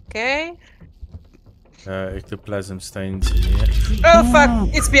 Okay. Ectoplasm stains in here. Oh fuck!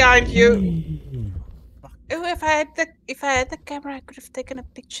 It's behind you. Oh, if I had the camera, I could have taken a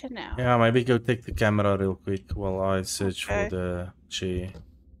picture now. Yeah, maybe go take the camera real quick while I search for Okay. the chair.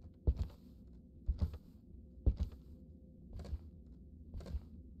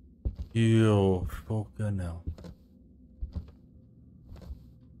 Yo, fucking hell.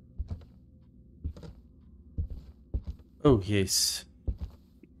 Oh, yes.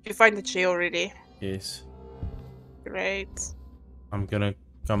 You find the chair already. Yes. Great. I'm gonna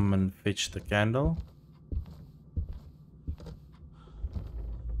come and fetch the candle.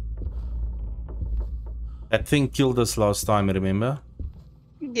 That thing killed us last time, remember?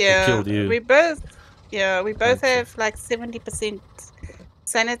 Yeah, killed you. we both Gotcha. have like 70%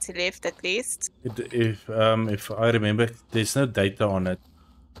 sanity left at least. If I remember, there's no data on it.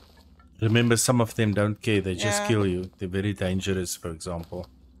 Remember, some of them don't care; they just Yeah. kill you. They're very dangerous, for example.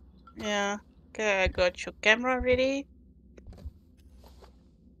 Yeah. Okay, I got your camera ready.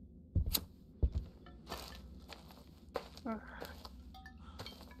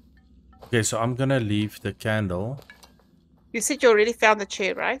 Okay, so I'm gonna leave the candle. You said you already found the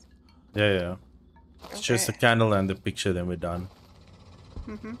chair, right? Yeah, yeah. It's just the candle and the picture, then we're done.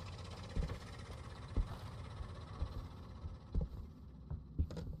 Mm-hmm.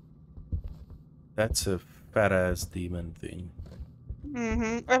 That's a fat ass demon thing.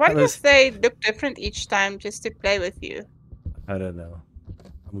 Mm-hmm. I wonder was- if they look different each time just to play with you. I don't know.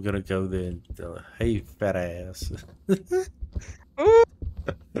 I'm gonna go there and tell her, "Hey, fat ass." Ooh.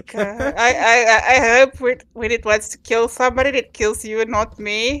 Okay. I hope when it wants to kill somebody, it kills you and not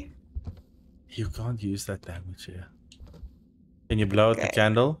me. You can't use that language here. Can you blow out the Okay.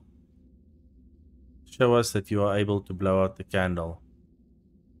 candle? Show us that you are able to blow out the candle.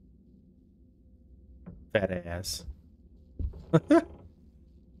 Fat ass.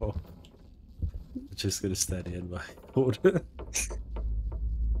 Oh. I'm just gonna study in my order.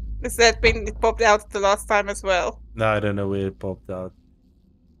 Is that when it popped out the last time as well? No, I don't know where it popped out.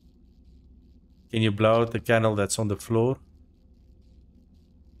 Can you blow out the candle that's on the floor?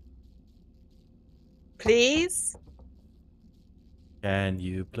 Please? Can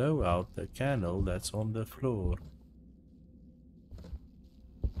you blow out the candle that's on the floor?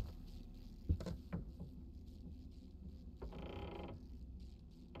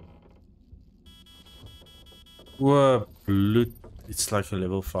 Whoa, blood. It's like a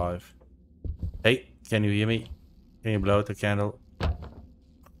level 5. Hey, can you hear me? Can you blow out the candle?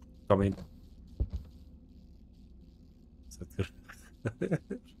 Come in. Is that good?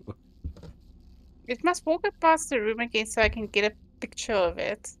 It must walk past the room again so I can get a picture of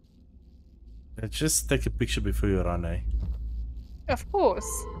it. Just take a picture before you run, eh? Of course.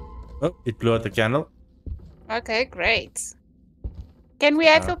 Oh, it blew out the candle. Okay, great. Can we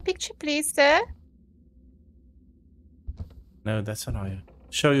have Uh, your picture, please, sir? No, that's not how you...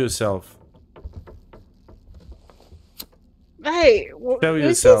 Show yourself. Hey, Show who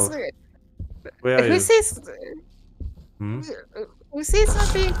yourself. says... Where are Who you? says... Hmm? Who says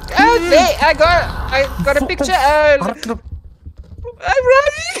something? Oh, there! I got a picture. Oh, I'm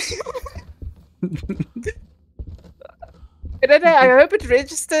running! I don't know. I hope it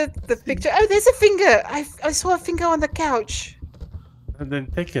registered the picture. Oh, there's a finger. I saw a finger on the couch. And then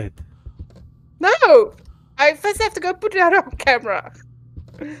take it. No! I first have to go put it out on camera.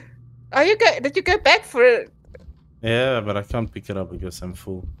 Did you go back for it? Yeah, but I can't pick it up because I'm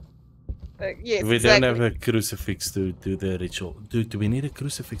full. Yes, We exactly. don't have a crucifix to do the ritual. Do we need a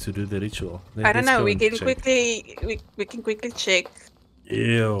crucifix to do the ritual? I don't Let's know. go We and can check. quickly we can quickly check.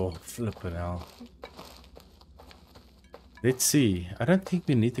 Ew, flipping hell. Let's see. I don't think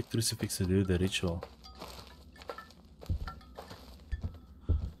we need a crucifix to do the ritual.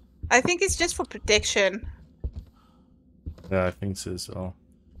 I think it's just for protection. Yeah, I think so as well.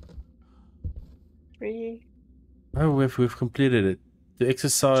 3. Oh, we've completed it. To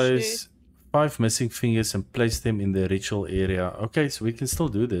exercise 5 missing fingers and place them in the ritual area. Okay, so we can still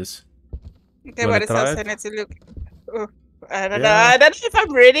do this. Okay, wanna what is try else? it? I need to look. Oh, I don't know. Yeah. I don't know if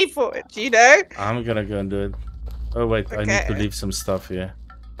I'm ready for it. You know. I'm gonna go and do it. Oh wait, I need to Okay. leave some stuff here.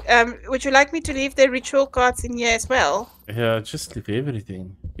 Would you like me to leave the ritual cards in here as well? Yeah, just leave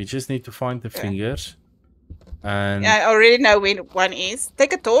everything. We just need to find the fingers. And I already know when one is.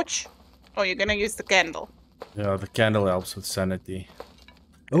 Take a torch, or you're gonna use the candle. yeah, the candle helps with sanity.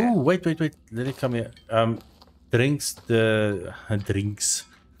 Oh, wait. Let it come here. Drinks.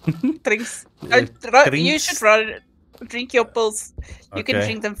 Drinks. Uh, You drinks. should run. Drink your pills. You can Okay.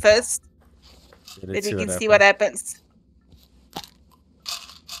 drink them first. Yeah, Then let's we see can what see what happens. happens.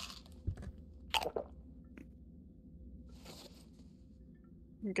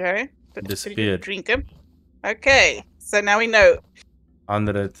 Okay. But Disappeared. drink them. Okay. So now we know.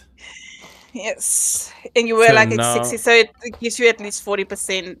 100. Yes. And you were So like at now- 60, so it gives you at least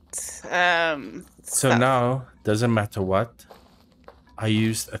 40% So stuff. now, doesn't matter what, I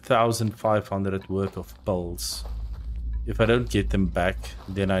used 1,500 worth of pills. If I don't get them back,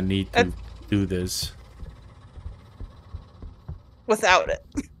 then I need to do this. Without it.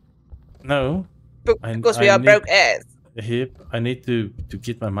 No. Because we I are need, broke ass. Yep, I need to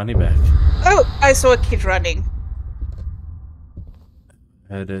get my money back. Oh, I saw a kid running.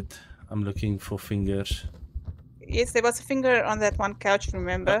 Heard it. I'm looking for fingers. Yes, there was a finger on that one couch,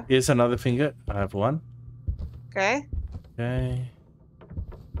 remember? Here's another finger. I have one. Okay. Okay.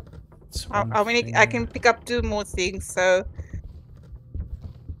 It's I one mean, I can finger. pick up 2 more things, so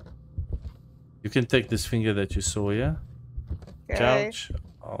You can take this finger that you saw here. okay. Couch.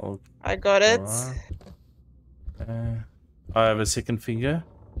 I got it. I have a second finger.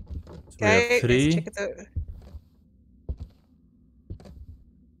 So we Okay, have let's 3. check it out.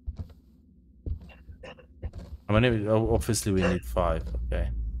 How many? Oh, obviously we need 5. Okay.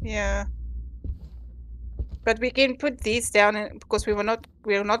 Yeah. But we can put these down because we will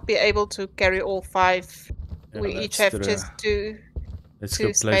not be able to carry all 5. Yeah, We each that's have true. just 2. Let's 2 go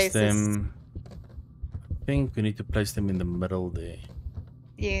place spaces. them. I think we need to place them in the middle there.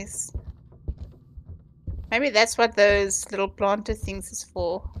 Yes. Maybe that's what those little planter things is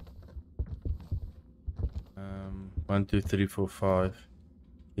for. 1, 2, 3, 4, 5.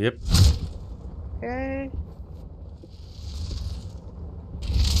 Yep. Okay.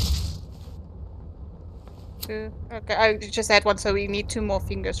 Okay, I just had one, so we need 2 more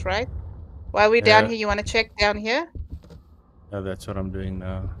fingers, right? While we're down Yeah. here, you want to check down here? Yeah, that's what I'm doing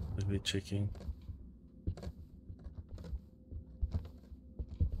now. Quickly checking.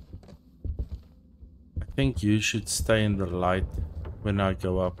 I think you should stay in the light when I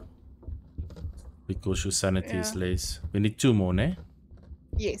go up. Because your sanity is Yeah. less. We need 2 more, ne?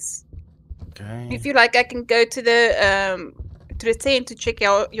 Yes. Okay. If you like, I can go to the tent to check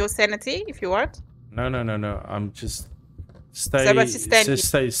your sanity if you want. No. I'm just So let's just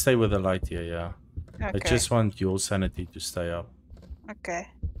stand stay with the light here, yeah. I Okay. just want your sanity to stay up. Okay.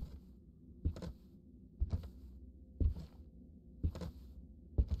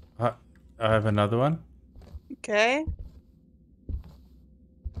 I have another one. Okay.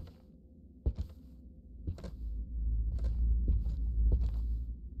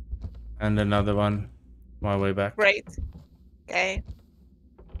 And another one. My way back. Great. Okay.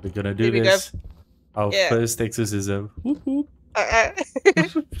 We're gonna do Here we go. this. Our Yeah. first exorcism. Whoop, whoop.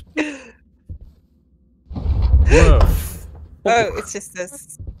 Whoa. Oh, it's just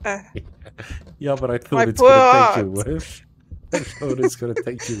this. Yeah, but I thought My it's poor gonna take you heart. with. I thought it's gonna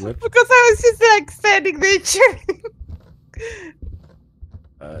take you with. Because I was just like standing there chewing.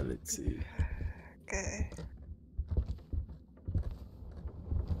 Let's see. Okay.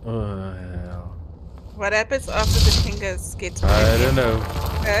 Oh hell. What happens after the fingers get I don't know.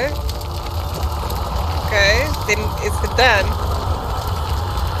 Okay. Okay. Then it's done.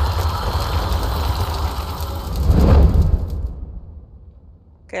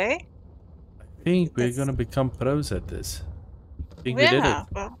 Okay. I think we're That's- gonna become pros at this. I think we did it. Yeah.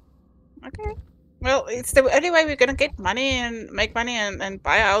 Well, okay. Well, it's the only way we're gonna get money and make money and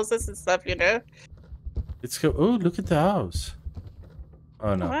buy houses and stuff, you know. Let's go. Oh, look at the house.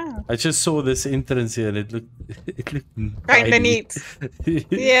 Oh no! Wow. I just saw this entrance here, and it looked Kinda tiny. neat.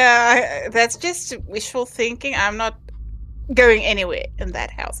 Yeah, that's just wishful thinking. I'm not going anywhere in that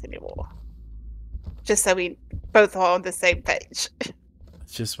house anymore. Just so we both are on the same page. I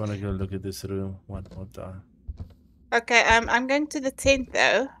just want to go look at this room one more time. Okay, I'm going to the tent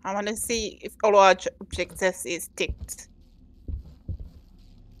though. I want to see if all our objectives is ticked.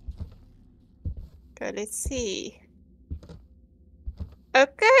 Okay, let's see.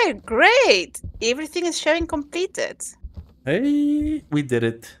 Okay, great. Everything is showing completed. Hey, we did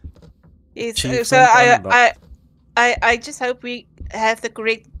it. Yes, Achievement so unlocked. I just hope we have the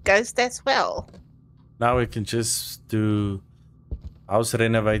correct ghost as well. Now we can just do house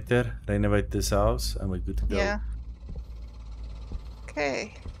renovator, renovate this house, and we're good to go. Yeah.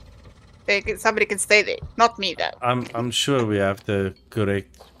 Okay. Somebody can stay there. Not me though. I'm sure we have the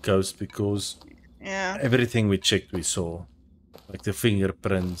correct ghost because Yeah. everything we checked we saw. Like the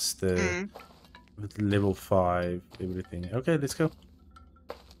fingerprints, the with level 5, everything. Okay, let's go.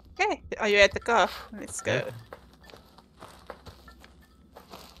 Okay. Are you at the car? Let's go. Yeah.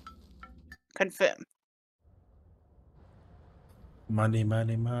 Confirm. Money,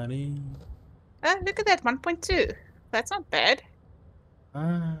 money, money. Oh, look at that, 1.2. That's not bad.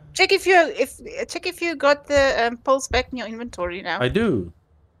 Ah, Check if you got the pulse back in your inventory now. I do.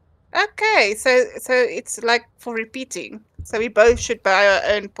 Okay, so it's like for repeating. So we both should buy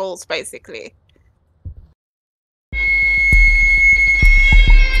our own pulse, basically.